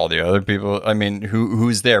 Is all the other people? I mean,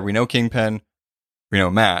 who's there? We know Kingpin. We know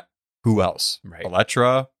Matt. Who else? Right.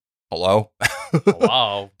 Elektra. Hello.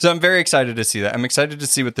 Wow. So I'm very excited to see that. I'm excited to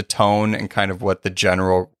see what the tone and kind of what the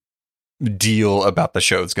general deal about the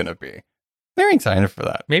show is going to be. Very excited for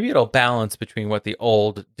that. Maybe it'll balance between what the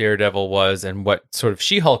old Daredevil was and what sort of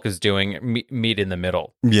She-Hulk is doing, meet in the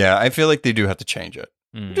middle. Yeah, I feel like they do have to change it.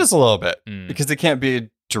 Just a little bit. Because it can't be a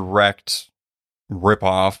direct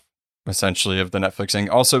rip-off, essentially, of the Netflix thing.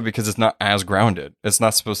 Also, because it's not as grounded. It's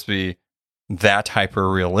not supposed to be that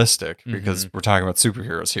hyper-realistic, because we're talking about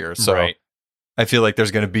superheroes here. So right. I feel like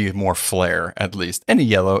there's going to be more flair, at least. And a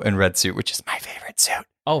yellow and red suit, which is my favorite suit.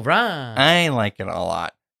 All right. I like it a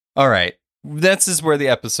lot. All right. This is where the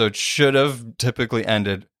episode should have typically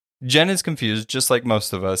ended. Jen is confused, just like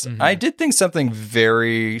most of us. I did think something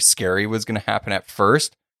very scary was going to happen at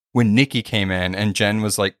first when Nikki came in and Jen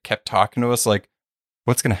was like, kept talking to us like,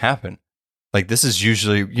 what's going to happen? Like, this is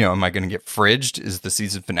usually, am I going to get fridged? Is the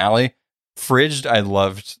season finale fridged? I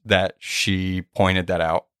loved that she pointed that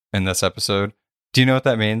out in this episode. Do you know what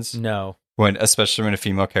that means? No. Especially when a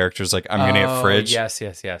female character is like, I'm going to get fridged.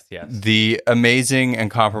 Yes. The amazing and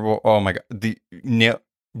comparable, oh my God,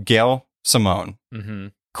 Gail Simone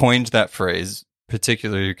coined that phrase,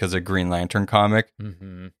 particularly because of Green Lantern comic.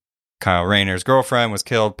 Kyle Rayner's girlfriend was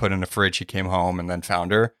killed, put in a fridge, he came home and then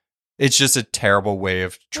found her. It's just a terrible way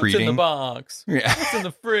of treating. What's in the box? Yeah. What's in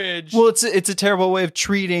the fridge? Well, it's a terrible way of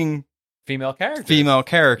treating female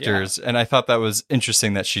characters. Yeah. And I thought that was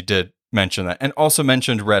interesting that she did mention that, and also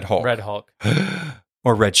mentioned Red Hulk.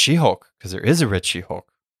 Or Red She-Hulk, because there is a Red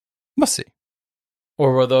She-Hulk. Must see.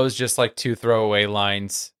 Or were those just like two throwaway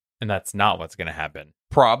lines, and that's not what's going to happen?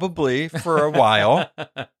 Probably for a while.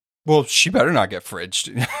 Well, she better not get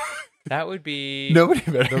fridged. That would be nobody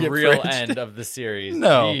better the get real fridged. end of the series.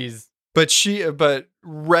 No. Jeez. But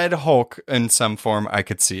Red Hulk in some form I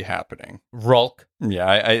could see happening. Rulk. Yeah,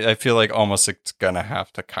 I feel like almost it's gonna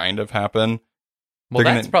have to kind of happen. Well,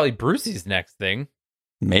 that's probably Brucey's next thing.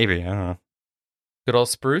 Maybe, I don't know. Good old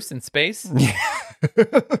Spruce in space.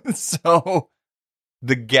 So,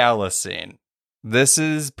 the gala scene. This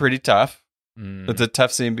is pretty tough. It's a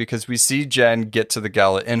tough scene because we see Jen get to the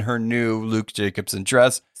gala in her new Luke Jacobson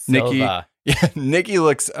dress. Silva. Nikki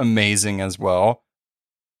looks amazing as well.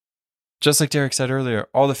 Just like Derek said earlier,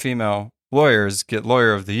 all the female lawyers get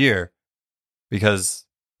Lawyer of the Year, because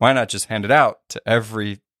why not just hand it out to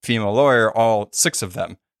every female lawyer, all 6 of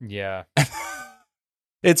them? Yeah.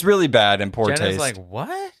 It's really bad and poor Jenna's taste. like,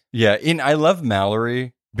 what? Yeah, I love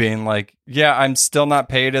Mallory being like, yeah, I'm still not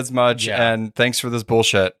paid as much, and thanks for this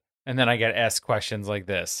bullshit. And then I get asked questions like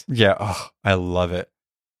this. Yeah, I love it.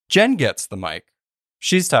 Jen gets the mic.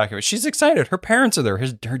 She's talking about, she's excited. Her parents are there.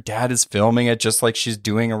 Her dad is filming it just like she's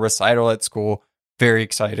doing a recital at school. Very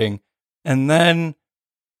exciting. And then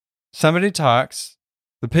somebody talks.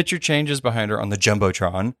 The picture changes behind her on the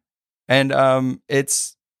Jumbotron. And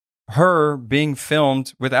it's her being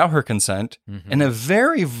filmed without her consent in a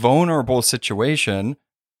very vulnerable situation.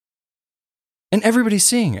 And everybody's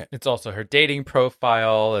seeing it. It's also her dating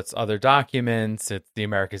profile. It's other documents. It's the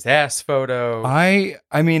America's Ass photo. I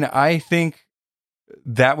mean, I think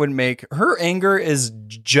that would make her anger is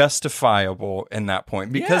justifiable in that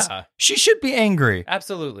point, because she should be angry.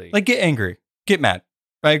 Absolutely. Like, get angry, get mad.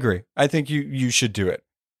 I agree. I think you should do it.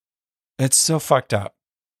 It's so fucked up.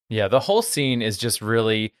 Yeah, the whole scene is just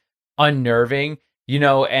really unnerving,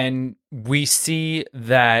 and we see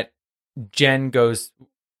that Jen goes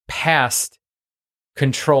past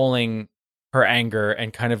controlling her anger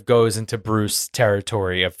and kind of goes into Bruce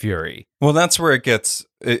territory of fury. Well, that's where it gets,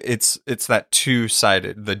 it's that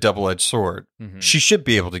two-sided, the double-edged sword. Mm-hmm. She should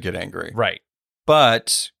be able to get angry. Right.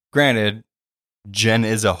 But granted, Jen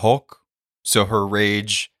is a Hulk, so her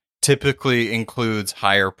rage typically includes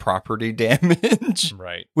higher property damage.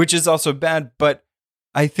 Right. Which is also bad, but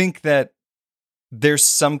I think that there's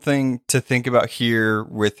something to think about here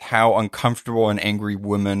with how uncomfortable an angry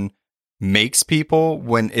woman makes people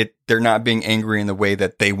when they're not being angry in the way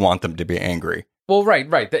that they want them to be angry. Well, right.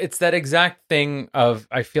 It's that exact thing of,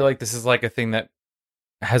 I feel like this is like a thing that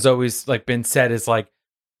has always like been said is like,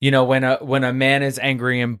 you know, when a man is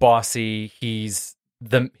angry and bossy, he's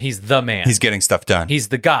the man. He's getting stuff done. He's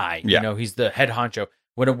the guy. Yeah. You know, he's the head honcho.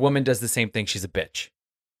 When a woman does the same thing, she's a bitch.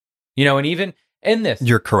 You know, and even in this,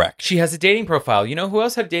 you're correct. She has a dating profile. You know who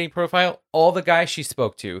else had a dating profile? All the guys she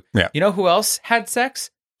spoke to. Yeah. You know who else had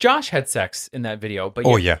sex? Josh had sex in that video, but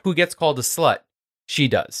who gets called a slut? She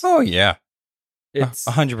does. Oh yeah, it's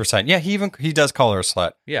 100%. Yeah, he does call her a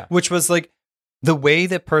slut. Yeah, which was like the way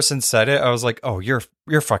that person said it. I was like, oh, you're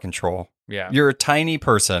a fucking troll. Yeah, you're a tiny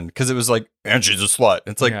person because it was like, and she's a slut.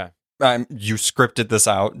 It's like, you scripted this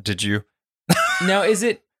out, did you? Now, is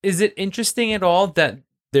it interesting at all that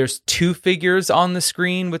there's two figures on the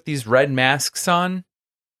screen with these red masks on?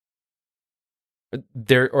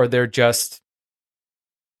 They're just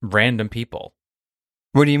random people.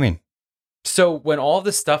 What do you mean? So when all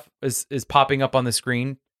this stuff is popping up on the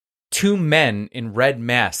screen, two men in red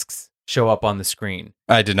masks show up on the screen.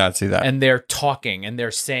 I did not see that. And they're talking and they're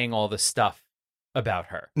saying all the stuff about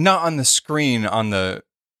her. Not on the screen,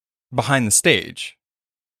 behind the stage.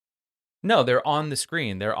 No, they're on the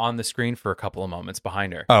screen. They're on the screen for a couple of moments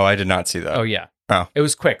behind her. Oh, I did not see that. Oh, yeah. Oh. It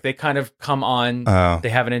was quick. They kind of come on, they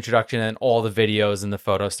have an introduction, and all the videos and the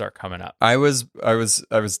photos start coming up. I was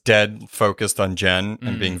dead focused on Jen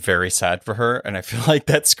and being very sad for her, and I feel like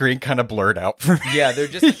that screen kind of blurred out for me. Yeah, they're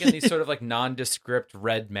just like in these sort of like nondescript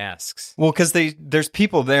red masks. Well, because there's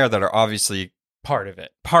people there that are obviously part of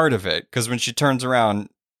it. Because when she turns around,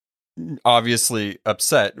 obviously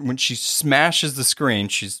upset. When she smashes the screen,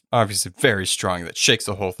 she's obviously very strong. That shakes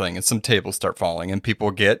the whole thing, and some tables start falling, and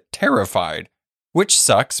people get terrified. Which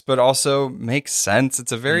sucks, but also makes sense.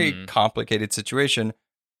 It's a very complicated situation.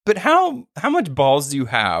 But how much balls do you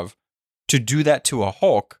have to do that to a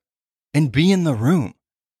Hulk and be in the room?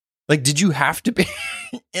 Like, did you have to be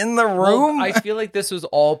in the room? Well, I feel like this was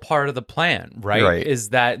all part of the plan, right? Is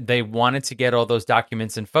that they wanted to get all those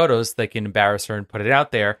documents and photos so they can embarrass her and put it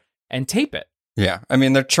out there and tape it. Yeah. I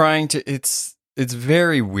mean, they're trying to, it's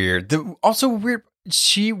very weird. Also weird,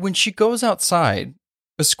 when she goes outside,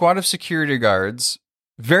 a squad of security guards,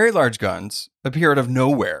 very large guns, appear out of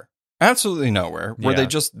nowhere. Absolutely nowhere. Were they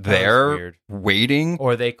just there waiting?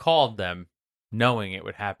 Or they called them knowing it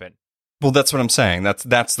would happen? Well, that's what I'm saying.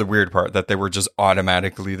 That's the weird part, that they were just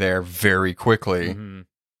automatically there very quickly. Mm-hmm.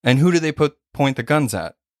 And who do they point the guns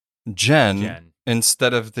at? Jen.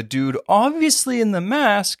 Instead of the dude obviously in the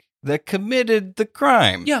mask that committed the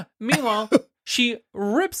crime. Yeah. Meanwhile, she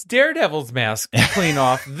rips Daredevil's mask clean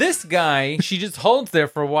off. This guy, she just holds there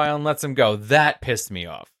for a while and lets him go. That pissed me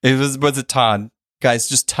off. Was it Todd? Guys,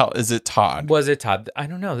 just tell. Is it Todd? Was it Todd? I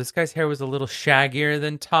don't know. This guy's hair was a little shaggier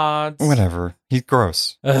than Todd's. Whatever. He's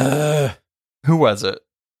gross. Who was it?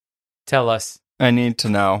 Tell us. I need to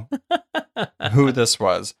know who this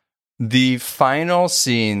was. The final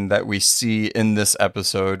scene that we see in this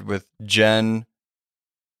episode with Jen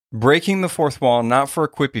breaking the fourth wall, not for a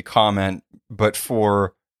quippy comment, but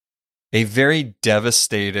for a very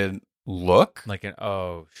devastated look. Like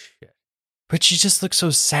oh, shit. But she just looks so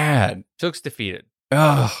sad. She looks defeated.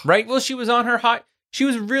 Ugh. Right? Well, she was on her high. She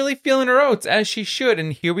was really feeling her oats, as she should.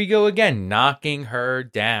 And here we go again, knocking her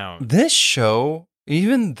down. This show,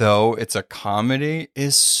 even though it's a comedy,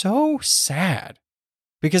 is so sad.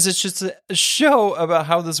 Because it's just a show about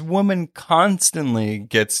how this woman constantly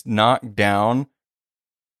gets knocked down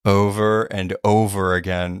over and over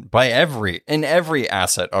again by every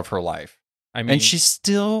asset of her life. I mean, and she's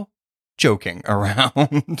still joking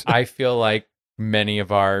around. I feel like many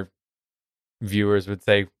of our viewers would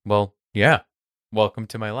say, well, yeah, welcome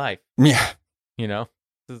to my life. Yeah. You know,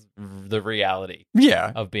 this is the reality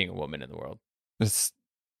of being a woman in the world. It's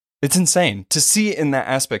insane to see it in that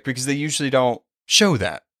aspect because they usually don't show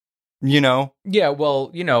that, you know? Yeah,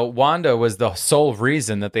 well, you know, Wanda was the sole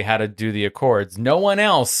reason that they had to do the Accords. No one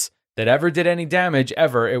else that ever did any damage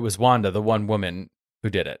ever. It was Wanda, the one woman who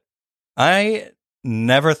did it. I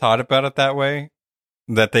never thought about it that way,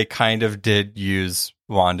 that they kind of did use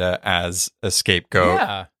Wanda as a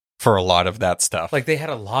scapegoat for a lot of that stuff. Like, they had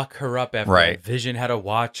to lock her up after Right. Vision had to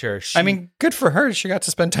watch her. I mean, good for her. She got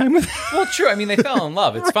to spend time with him. Well, true. I mean, they fell in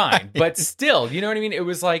love. It's fine. Right. But still, you know what I mean? It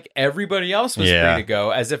was like everybody else was Yeah. free to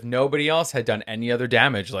go, as if nobody else had done any other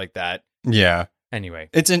damage like that. Yeah. Anyway.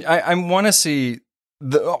 I want to see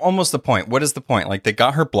almost the point. What is the point? Like, they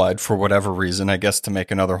got her blood for whatever reason, I guess, to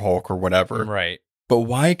make another Hulk or whatever. Right. But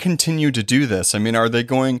why continue to do this? I mean, are they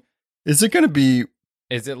going... Is it going to be...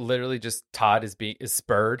 Is it literally just Todd is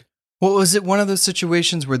spurred? Well, is it one of those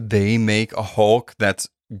situations where they make a Hulk that's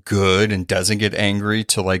good and doesn't get angry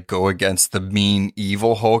to, like, go against the mean,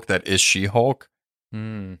 evil Hulk that is She-Hulk?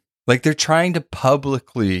 Like, they're trying to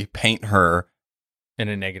publicly paint her In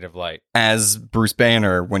a negative light. as Bruce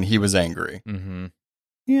Banner when he was angry. Mm-hmm.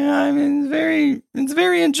 Yeah, I mean, it's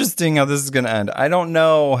very interesting how this is going to end. I don't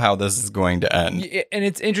know how this is going to end. And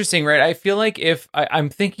it's interesting, right? I feel like if I'm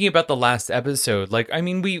thinking about the last episode, like, I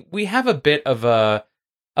mean, we have a bit of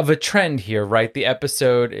a trend here, right? The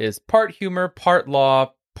episode is part humor, part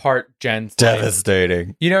law, part Jen's life.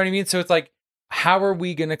 Devastating. You know what I mean? So it's like, how are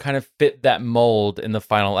we going to kind of fit that mold in the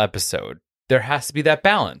final episode? There has to be that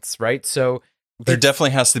balance, right? So There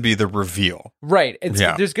definitely has to be the reveal. right.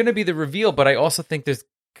 Yeah. There's going to be the reveal, but I also think there's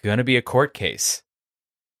going to be a court case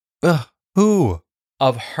Ugh, who?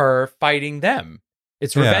 of her fighting them.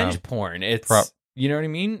 It's Yeah. revenge porn. It's, you know what I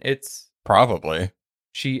mean? It's, Probably.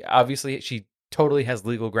 she totally has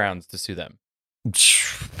legal grounds to sue them.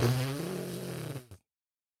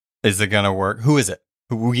 Is it going to work? Who is it?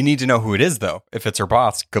 We need to know who it is, though. If it's her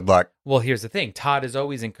boss, good luck. Well, here's the thing. Todd is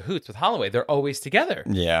always in cahoots with Holloway. They're always together.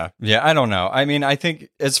 Yeah. I don't know. I mean, I think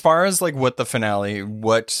as far as like what the finale,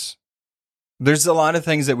 there's a lot of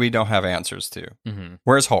things that we don't have answers to. Mm-hmm.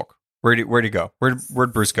 Where's Hulk? Where'd he go?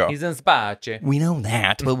 Where'd Bruce go? He's in Space. We know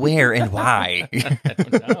that, but where and why? I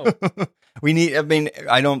don't know.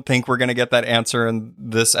 I don't think we're going to get that answer in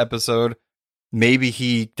this episode. Maybe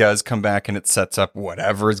he does come back and it sets up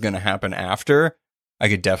whatever is going to happen after. I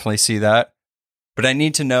could definitely see that. But I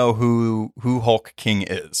need to know who Hulk King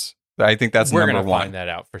is. I think that's We're number gonna one. find that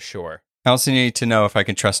out for sure. I also need to know if I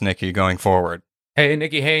can trust Nikki going forward. Hey,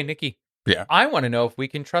 Nikki. Yeah. I want to know if we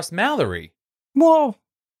can trust Mallory. Well,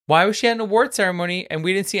 Why was she at an award ceremony and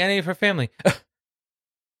we didn't see any of her family?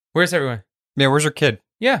 Where's everyone? yeah, where's her kid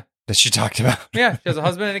Yeah. that she talked about? Yeah. She has a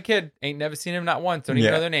husband and a kid. Ain't never seen him, not once. Don't even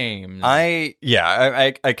Yeah. know their names.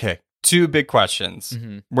 Okay. Two big questions.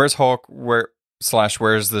 Mm-hmm. Where's Hulk?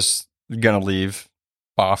 Where's this going to leave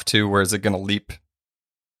off to? Where is it going to leap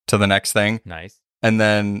to the next thing? Nice. And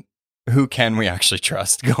then who can we actually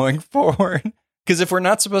trust going forward? Because if we're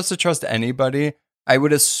not supposed to trust anybody, I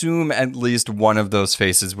would assume at least one of those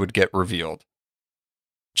faces would get revealed.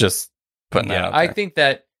 Just putting that out there. I think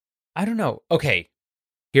that, I don't know. Okay,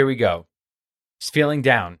 here we go. She's feeling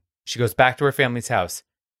down. She goes back to her family's house.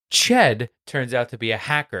 Ched turns out to be a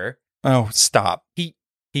hacker. Oh, stop.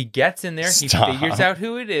 He gets in there. Stop. He figures out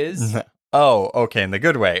who it is. Oh, okay. In the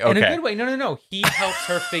good way. Okay. In a good way. No. He helps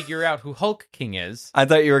her figure out who Hulk King is. I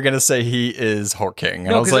thought you were going to say he is Hulk King. And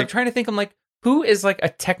No, I was because I'm like, trying to think. I'm like, who is like a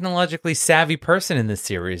technologically savvy person in this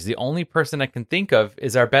series? The only person I can think of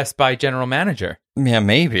is our Best Buy general manager. yeah,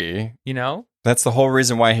 maybe. You know? That's the whole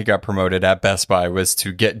reason why he got promoted at Best Buy was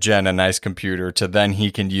to get Jen a nice computer to then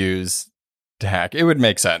he can use to hack. It would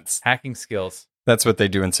make sense. Hacking skills. That's what they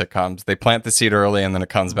do in sitcoms. They plant the seed early and then it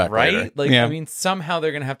comes back Right? later. Like, yeah. I mean, somehow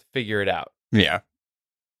they're going to have to figure it out. Yeah.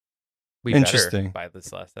 We Interesting. better by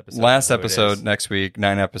this last episode. Last know who it episode is. next week,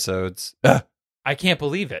 9 episodes. I can't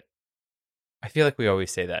believe it. I feel like we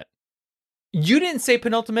always say that. You didn't say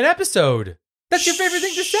penultimate episode. That's your favorite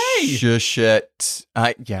thing to say. Shit.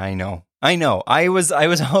 I know. I was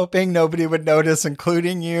hoping nobody would notice,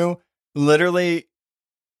 including you. Literally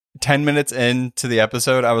 10 minutes into the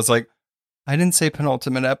episode, I was like, I didn't say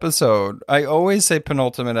penultimate episode. I always say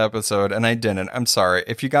penultimate episode, and I didn't. I'm sorry.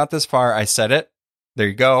 If you got this far, I said it. There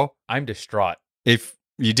you go. I'm distraught. If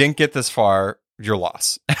you didn't get this far, you're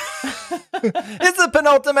lost. It's the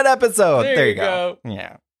penultimate episode. There you go.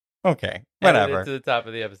 Yeah. Okay. Whatever. Added it to the top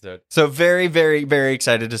of the episode. So very, very, very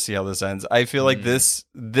excited to see how this ends. I feel like this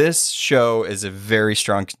show is a very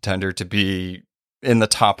strong contender to be in the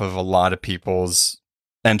top of a lot of people's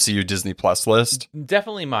MCU Disney Plus list.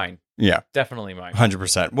 Definitely mine. Yeah. Definitely mine.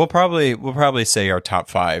 100%. We'll probably say our top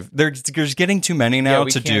 5. There's getting too many now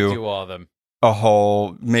we to can't do all of them. a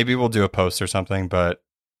whole, maybe we'll do a post or something, but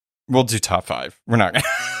we'll do top 5. We're not going to.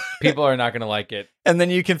 People are not going to like it. And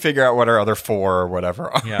then you can figure out what our other 4 or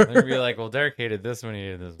whatever are. Yeah, they're going to be like, well, Derek hated this one, he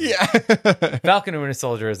hated this one. Yeah. Falcon and Winter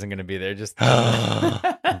Soldier isn't going to be there. Just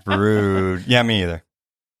Rude. Yeah, me either.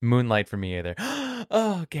 Moonlight for me either.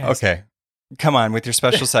 Oh, guys. Okay. Come on, with your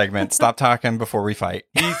special segment. Stop talking before we fight.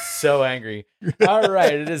 He's so angry. All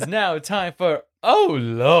right, it is now time for Oh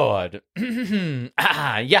Lord.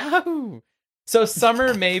 Yahoo! So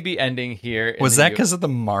summer may be ending here. Was that because of the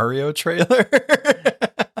Mario trailer?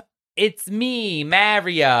 It's me,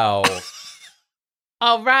 Mario.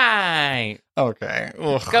 All right. Okay.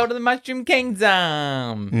 Ugh. Go to the Mushroom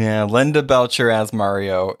Kingdom. Yeah, Linda Belcher as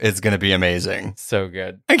Mario is going to be amazing. So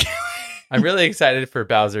good. I'm really excited for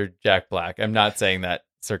Bowser Jack Black. I'm not saying that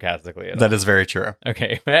sarcastically at all. That is very true.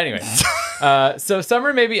 Okay, but anyway. So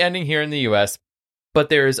summer may be ending here in the U.S., but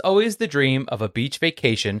there is always the dream of a beach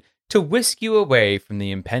vacation to whisk you away from the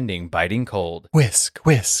impending biting cold. Whisk,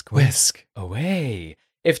 whisk, whisk. Away.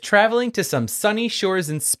 If traveling to some sunny shores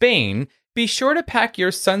in Spain, be sure to pack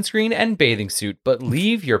your sunscreen and bathing suit, but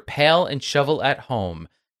leave your pail and shovel at home.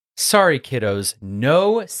 Sorry, kiddos,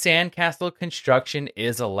 no sandcastle construction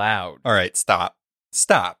is allowed. All right, stop.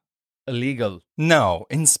 Stop. Illegal. No,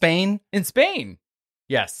 in Spain? In Spain.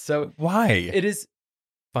 Yes, so why? It is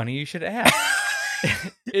funny you should ask.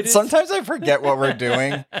 Sometimes I forget what we're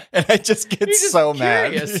doing, and I just get so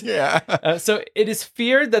curious. mad. Yeah. So it is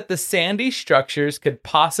feared that the sandy structures could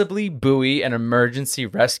possibly buoy an emergency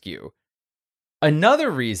rescue.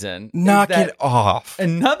 Another reason... Knock it off.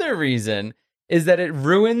 Another reason is that it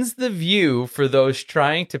ruins the view for those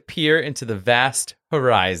trying to peer into the vast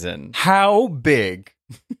horizon. How big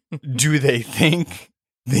do they think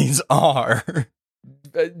these are?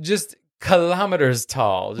 Just kilometers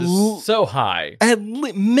tall, just so high. At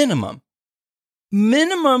minimum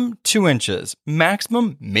 2 inches,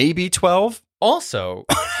 maximum maybe 12. Also,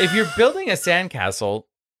 if you're building a sandcastle,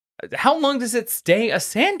 how long does it stay a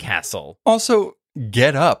sandcastle? Also,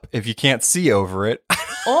 get up if you can't see over it.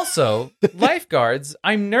 Also, lifeguards,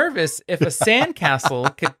 I'm nervous if a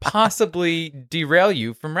sandcastle could possibly derail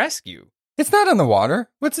you from rescue. It's not in the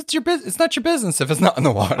water. It's not your business if it's not in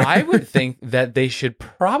the water. I would think that they should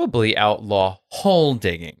probably outlaw hole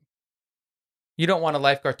digging. You don't want a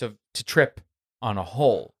lifeguard to trip on a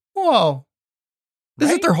hole. Whoa. Right?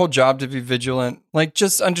 Isn't their whole job to be vigilant? Like,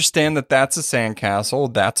 just understand that that's a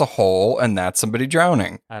sandcastle, that's a hole, and that's somebody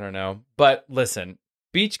drowning. I don't know. But listen,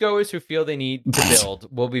 beachgoers who feel they need to build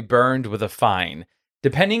will be burned with a fine.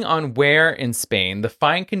 Depending on where in Spain, the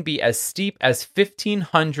fine can be as steep as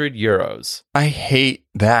 1,500 euros. I hate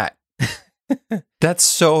that. That's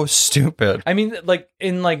so stupid. I mean, I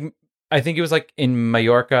think it was like in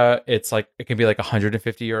Mallorca, it can be like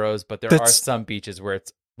 150 euros, but there are some beaches where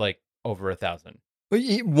it's like over 1,000.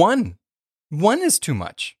 One is too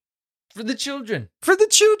much. For the children. But the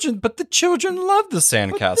children love the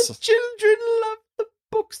sandcastle. The children love the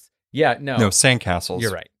books. Yeah, no. No, sandcastles.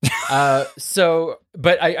 You're right.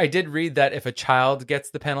 But I did read that if a child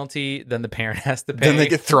gets the penalty, then the parent has to pay. Then they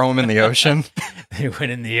throw them in the ocean. They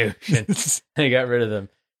went in the ocean. They got rid of them.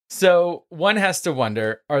 So one has to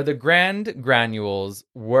wonder, are the grand granules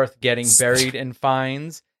worth getting buried in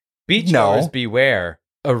fines? Beachgoers beware.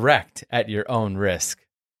 Erect at your own risk.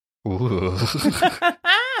 Ooh.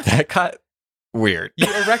 That got weird. You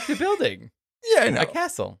erect a building. Yeah, I know. A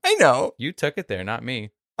castle. I know. You took it there, not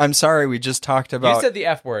me. I'm sorry, we just talked about... You said the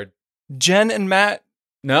F word. Jen and Matt.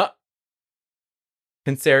 No.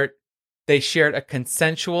 They shared a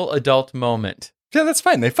consensual adult moment. Yeah, that's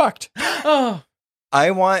fine. They fucked. Oh.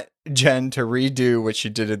 I want Jen to redo what she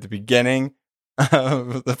did at the beginning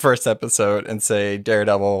of the first episode and say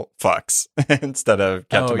Daredevil fucks instead of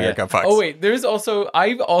Captain America fucks. Oh, wait.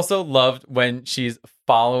 I've also loved when she's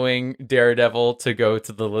following Daredevil to go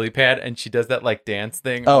to the lily pad and she does that like dance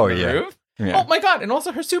thing on the roof. Yeah. Oh my God. And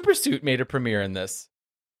also her super suit made a premiere in this.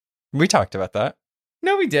 We talked about that.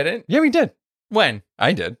 No, we didn't. Yeah, we did. When?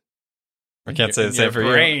 I did. I can't say the same for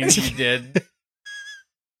brain, you. You did.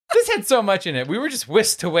 This had so much in it. We were just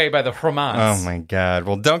whisked away by the romance. Oh my God.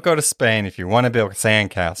 Well, don't go to Spain if you want to build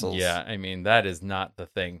sandcastles. Yeah, I mean, that is not the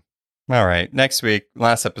thing. All right. Next week,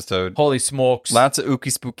 last episode. Holy smokes. Lots of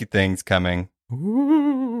ooky spooky things coming.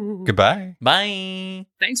 Ooh. Goodbye. Bye.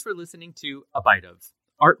 Thanks for listening to A Bite Of.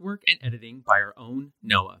 Artwork and editing by our own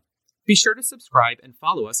Noah. Be sure to subscribe and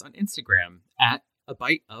follow us on Instagram at A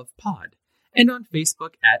Bite Of Pod and on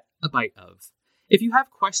Facebook at A Bite Of. If you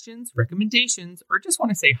have questions, recommendations, or just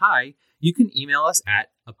want to say hi, you can email us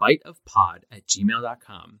at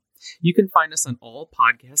abiteofpod@gmail.com. You can find us on all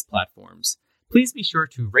podcast platforms. Please be sure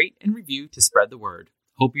to rate and review to spread the word.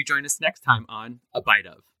 Hope you join us next time on A Bite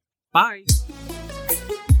Of. Bye!